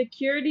the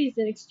Securities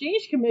and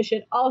Exchange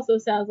Commission also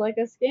sounds like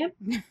a scam.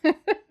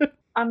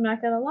 I'm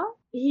not gonna lie.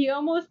 He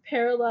almost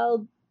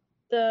paralleled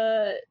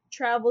the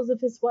travels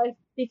of his wife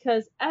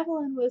because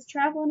Evelyn was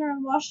traveling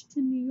around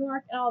Washington, New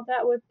York, and all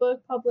that with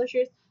book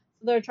publishers.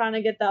 So they're trying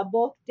to get that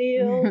book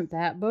deal.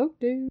 That book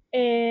deal.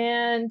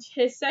 And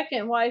his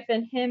second wife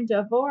and him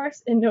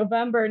divorced in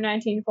November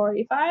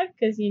 1945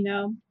 because, you had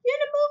to move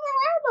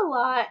around a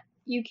lot.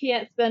 You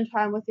can't spend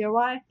time with your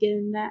wife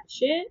getting that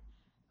shit.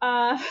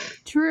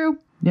 True.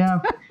 Yeah.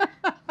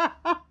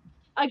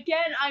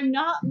 Again, I'm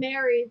not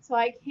married, so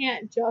I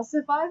can't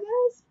justify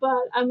this,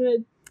 but I'm going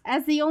to...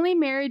 As the only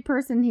married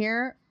person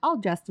here, I'll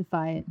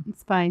justify it.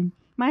 It's fine.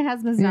 My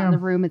husband's not in the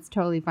room. It's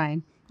totally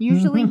fine.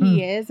 Usually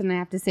he is, and I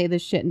have to say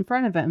this shit in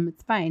front of him.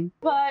 It's fine.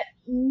 But,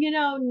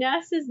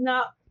 Ness is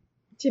not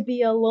to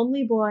be a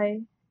lonely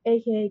boy,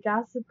 a.k.a.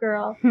 Gossip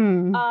Girl.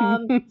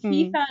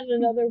 He found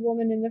another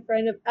woman in the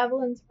friend of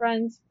Evelyn's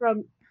friends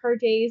from her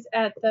days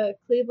at the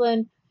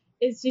Cleveland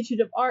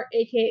Institute of Art,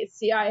 a.k.a.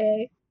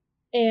 CIA.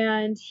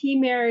 And he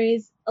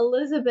marries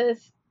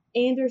Elizabeth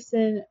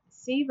Anderson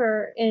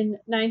Seaver in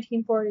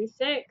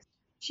 1946.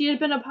 She had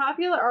been a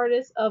popular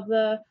artist of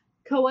the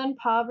Cohen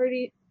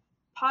Pottery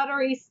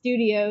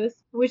Studios,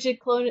 which had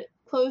closed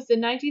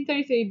in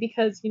 1933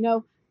 because,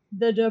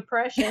 the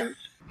Depression.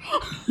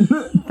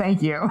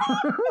 Thank you.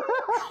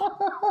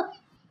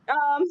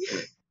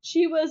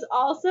 She was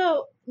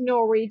also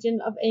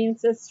Norwegian of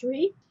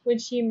ancestry when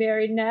she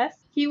married Ness.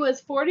 He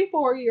was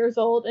 44 years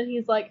old, and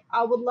he's like,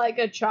 I would like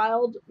a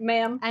child,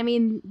 ma'am. I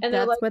mean, and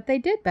that's what they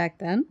did back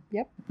then.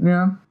 Yep.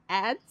 Yeah.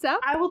 Adds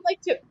up. I would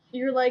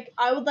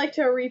like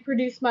to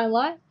reproduce my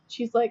line.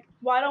 She's like,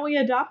 why don't we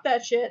adopt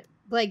that shit?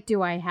 Like,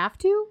 do I have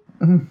to?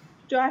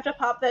 Do I have to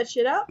pop that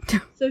shit up?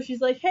 So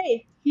she's like,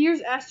 hey,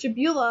 here's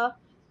Ashtabula.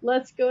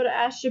 Let's go to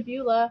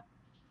Ashtabula,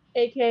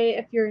 aka,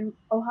 if you're in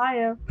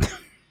Ohio,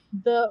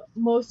 the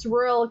most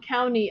rural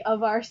county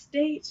of our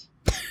state.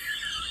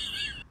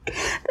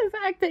 The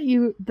fact that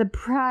the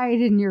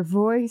pride in your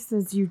voice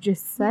as you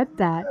just said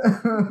that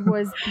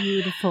was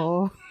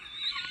beautiful.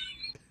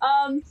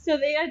 So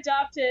they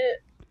adopted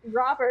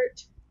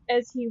Robert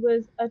as he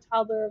was a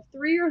toddler of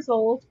 3 years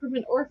old from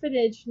an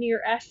orphanage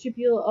near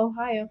Ashtabula,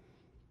 Ohio.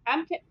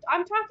 I'm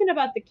talking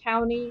about the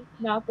county,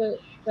 not the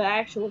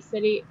actual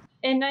city.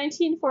 In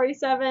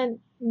 1947,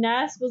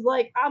 Ness was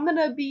like, I'm going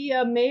to be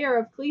a mayor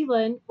of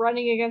Cleveland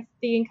running against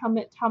the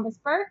incumbent Thomas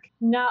Burke,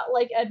 not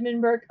like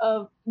Edmund Burke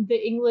of the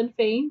England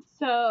fame.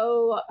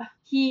 So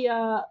he,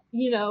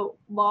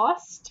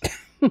 lost.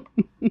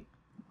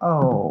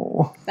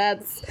 Oh.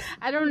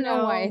 I don't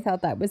know why I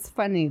thought that was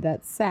funny.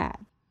 That's sad.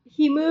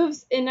 He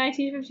moves in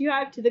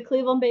 1955 to the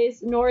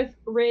Cleveland-based North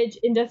Ridge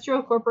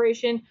Industrial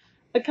Corporation,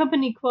 a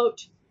company,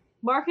 quote,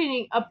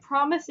 marketing a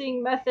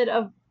promising method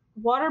of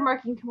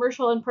watermarking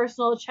commercial and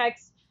personal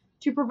checks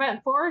to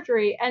prevent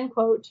forgery, end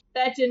quote.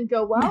 That didn't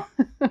go well.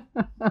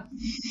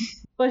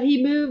 But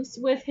he moves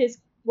with his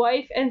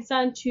wife and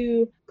son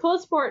to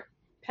Coldsport,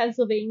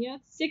 Pennsylvania,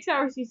 6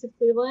 hours east of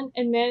Cleveland,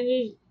 and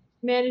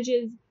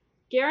manages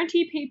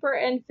Guarantee Paper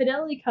and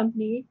Fidelity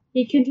Company.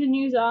 He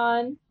continues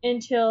on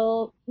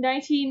until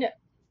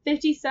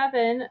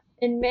 1957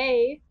 in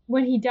May,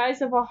 when he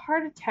dies of a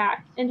heart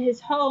attack in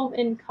his home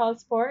in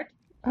Coldsport.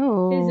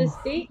 Oh. His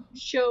estate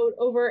showed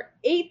over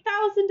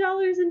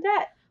 $8,000 in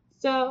debt.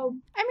 So,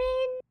 I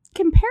mean,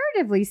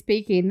 comparatively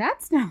speaking,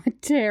 that's not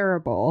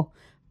terrible,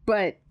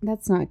 but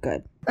that's not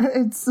good.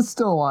 It's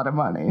still a lot of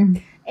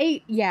money.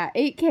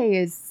 8K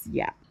is,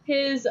 yeah.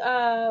 His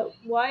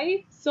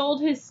wife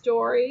sold his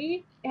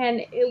story,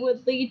 and it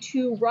would lead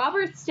to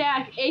Robert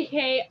Stack,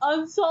 aka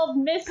Unsolved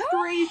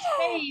Mysteries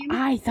fame.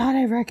 I thought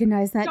I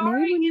recognized that name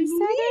when you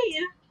said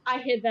it. I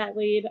hit that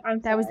lead.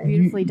 That was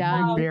beautifully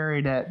done. You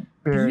buried it.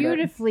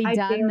 Beautifully I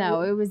done,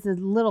 though. buried it. It was a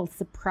little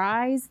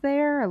surprise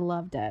there. I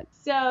loved it.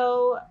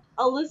 So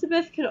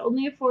Elizabeth could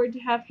only afford to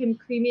have him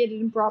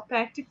cremated and brought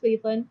back to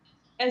Cleveland,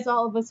 as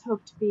all of us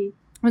hope to be.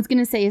 I was going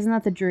to say, isn't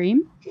that the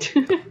dream?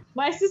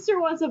 My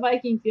sister wants a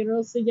Viking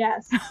funeral, so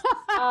yes.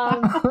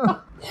 To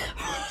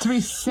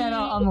be set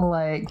out on the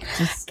lake.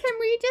 Can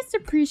we just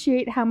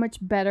appreciate how much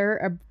better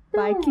a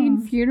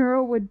Viking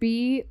funeral would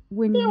be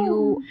when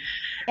you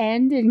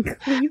end in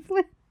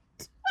Cleveland?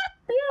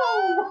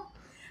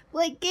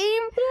 Like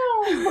game.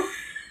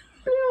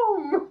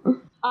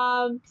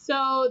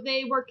 So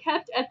they were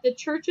kept at the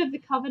Church of the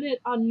Covenant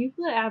on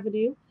Euclid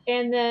Avenue,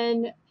 and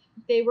then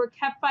they were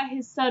kept by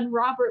his son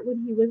Robert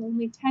when he was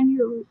only 10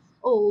 years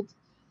old,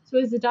 so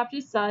his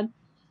adopted son.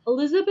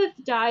 Elizabeth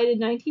died in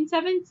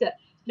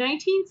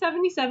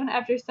 1977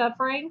 after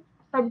suffering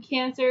from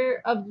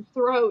cancer of the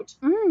throat.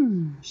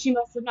 She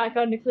must have not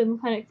gone to Cleveland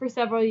Clinic for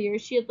several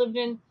years. She had lived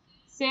in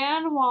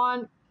San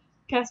Juan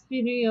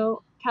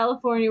Capistrano,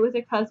 California, with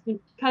a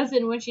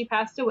cousin when she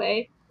passed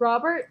away.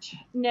 Robert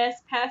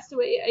Ness passed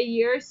away a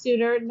year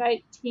sooner,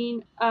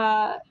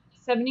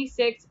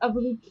 1976, of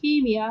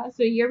leukemia,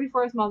 so a year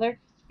before his mother.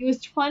 He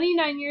was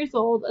 29 years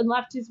old and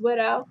left his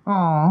widow.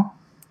 Aww.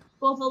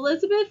 Both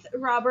Elizabeth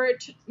and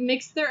Robert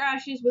mixed their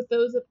ashes with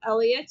those of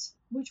Eliot,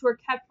 which were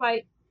kept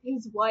by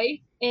his wife.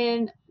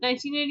 In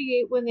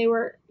 1988, when they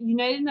were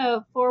united in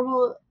a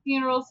formal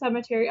funeral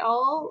cemetery,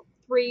 all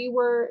three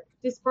were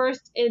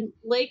dispersed in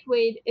Lake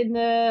Wade in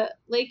the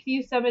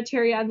Lakeview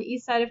Cemetery on the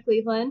east side of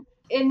Cleveland.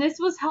 And this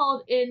was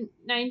held in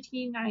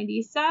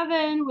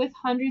 1997 with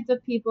hundreds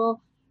of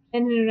people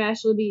and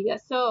international media.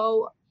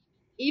 So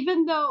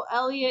even though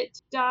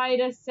Eliot died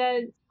a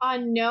sense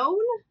unknown,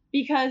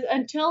 because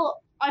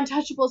until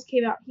Untouchables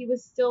came out, he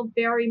was still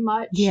very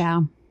much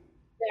that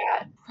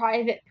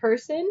private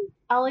person.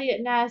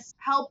 Eliot Ness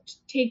helped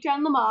take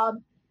down the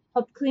mob,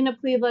 helped clean up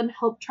Cleveland,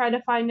 helped try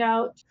to find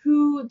out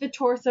who the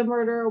Torsa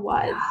murderer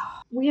was.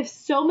 We have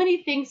so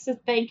many things to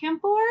thank him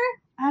for.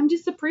 I'm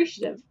just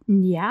appreciative.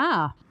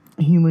 Yeah.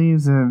 He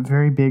leaves a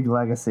very big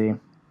legacy.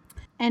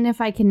 And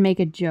if I can make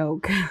a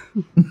joke,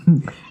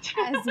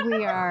 as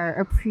we are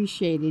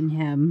appreciating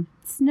him,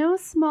 it's no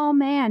small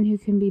man who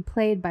can be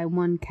played by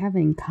one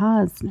Kevin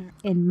Costner,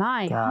 in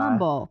my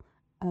humble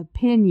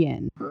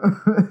opinion.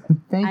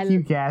 Thank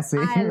you, Cassie.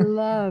 I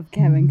love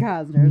Kevin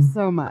Costner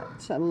so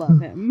much. I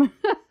love him.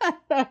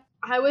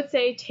 I would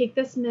say take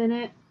this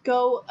minute,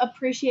 go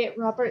appreciate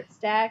Robert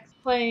Stack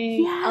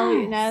playing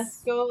Eliot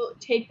Ness. Go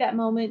take that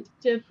moment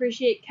to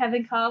appreciate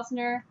Kevin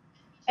Costner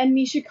and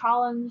Misha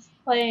Collins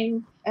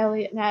playing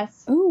Eliot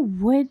Ness.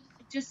 Ooh,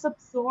 just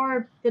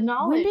absorb the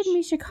knowledge. When did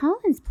Misha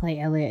Collins play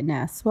Eliot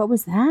Ness? What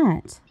was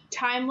that?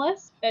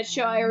 Timeless. That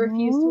show I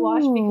refuse to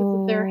watch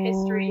because of their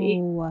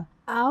history.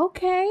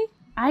 Okay.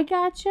 I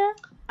gotcha.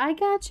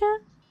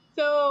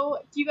 So,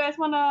 do you guys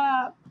want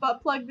to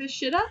butt plug this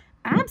shit up?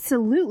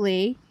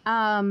 Absolutely.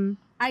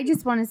 I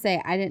just want to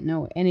say I didn't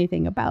know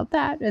anything about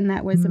that, and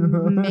that was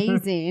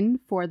amazing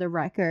for the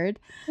record.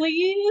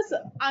 Please,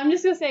 I'm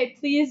just going to say,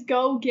 please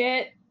go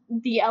get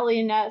the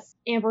Eliot Ness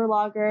Amber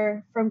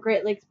Lager from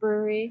Great Lakes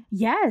Brewery.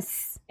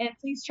 Yes. And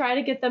please try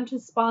to get them to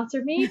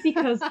sponsor me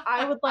because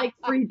I would like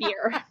free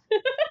beer.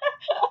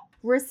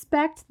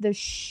 Respect the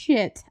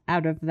shit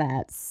out of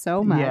that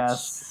so much.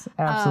 Yes,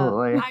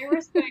 absolutely. I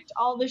respect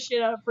all the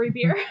shit out of free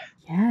beer.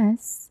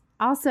 Yes.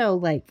 Also,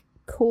 like,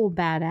 cool,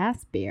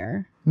 badass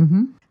beer.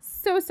 Mm-hmm.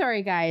 So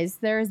sorry, guys.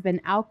 There has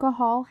been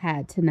alcohol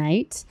had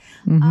tonight.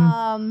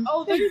 Mm-hmm.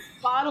 There's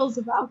bottles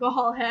of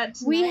alcohol had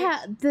tonight. We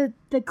have the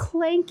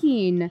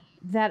clanking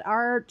that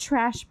our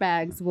trash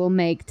bags will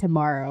make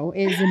tomorrow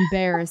is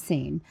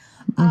embarrassing.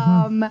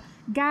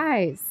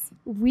 Guys,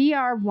 we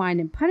are Wine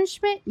and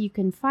Punishment. You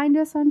can find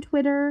us on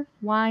Twitter,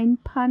 Wine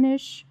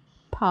Punish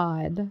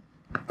Pod.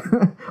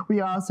 We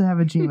also have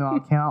a Gmail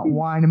account,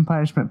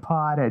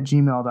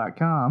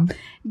 wineandpunishmentpod@gmail.com.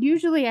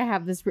 Usually I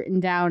have this written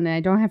down and I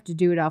don't have to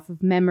do it off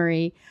of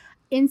memory.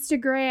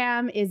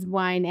 Instagram is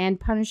Wine and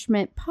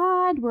Punishment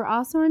Pod. We're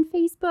also on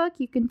Facebook.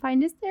 You can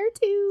find us there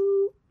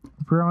too.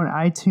 We're on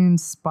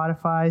iTunes,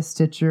 Spotify,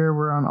 Stitcher.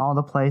 We're on all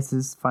the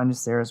places. Find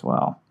us there as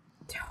well.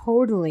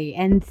 Totally.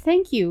 And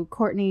thank you,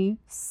 Courtney,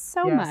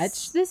 so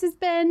much. This has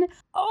been,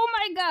 oh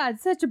my God,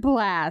 such a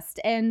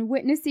blast. And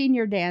witnessing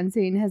your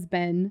dancing has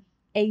been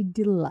a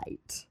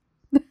delight.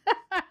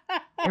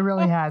 It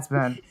really has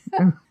been.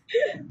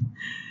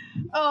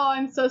 Oh,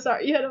 I'm so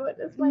sorry you had to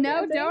witness my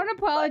dancing. Don't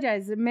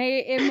apologize. It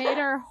made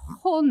our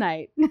whole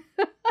night.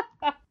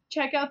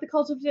 Check out the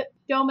Cult of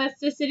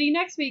Domesticity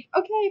next week.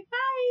 Okay, bye.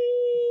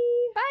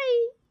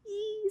 Bye.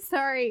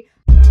 Sorry.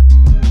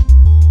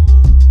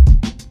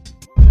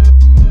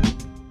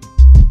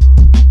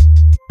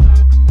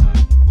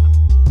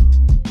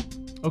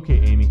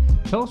 Okay, Amy,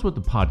 tell us what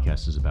the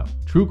podcast is about.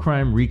 True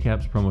Crime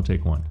Recaps Promo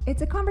Take 1.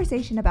 It's a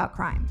conversation about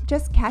crime,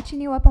 just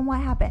catching you up on what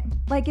happened.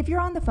 Like if you're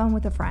on the phone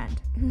with a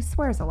friend who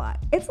swears a lot.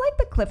 It's like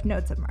the Cliff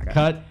Notes of murder.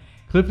 Cut.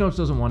 Cliff Notes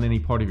doesn't want any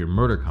part of your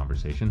murder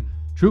conversation.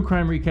 True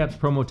Crime Recaps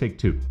Promo Take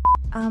 2.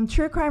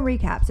 True Crime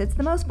Recaps. It's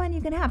the most fun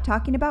you can have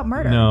talking about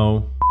murder.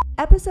 No.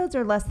 Episodes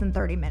are less than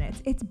 30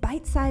 minutes. It's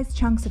bite-sized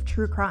chunks of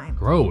true crime.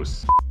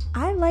 Gross.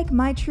 I like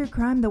my true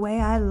crime the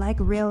way I like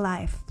real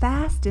life.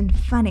 Fast and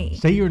funny.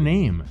 Say your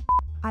name.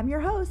 I'm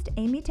your host,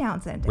 Amy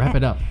Townsend. Wrap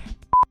it up.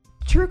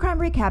 True Crime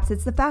Recaps.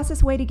 It's the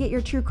fastest way to get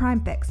your true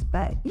crime fix,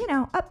 but,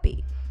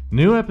 upbeat.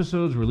 New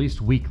episodes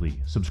released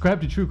weekly. Subscribe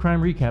to True Crime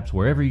Recaps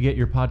wherever you get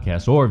your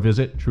podcasts or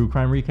visit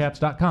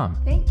truecrimerecaps.com.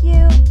 Thank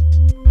you.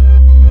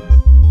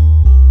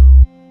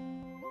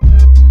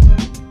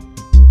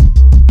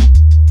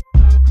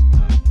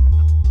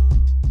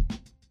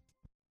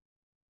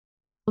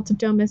 Cult of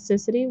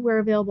Domesticity. We're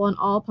available on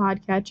all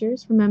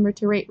podcatchers. Remember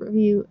to rate,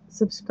 review,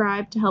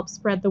 subscribe to help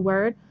spread the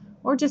word,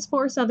 or just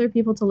force other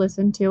people to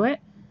listen to it.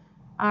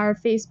 Our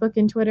Facebook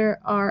and Twitter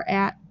are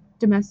at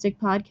Domestic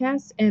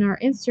Podcast, and our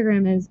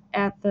Instagram is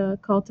at the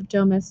Cult of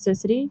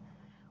Domesticity.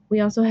 We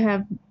also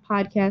have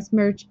podcast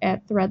merch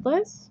at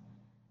Threadless.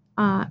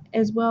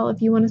 As well, if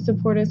you want to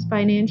support us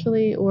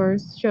financially or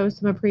show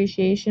some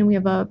appreciation, we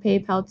have a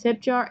PayPal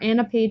tip jar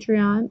and a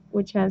Patreon,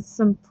 which has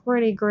some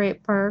pretty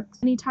great perks.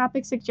 Any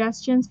topic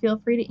suggestions, feel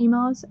free to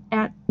email us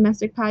at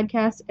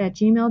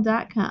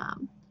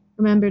domesticpodcast@gmail.com.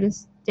 Remember to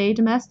stay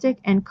domestic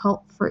and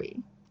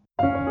cult-free.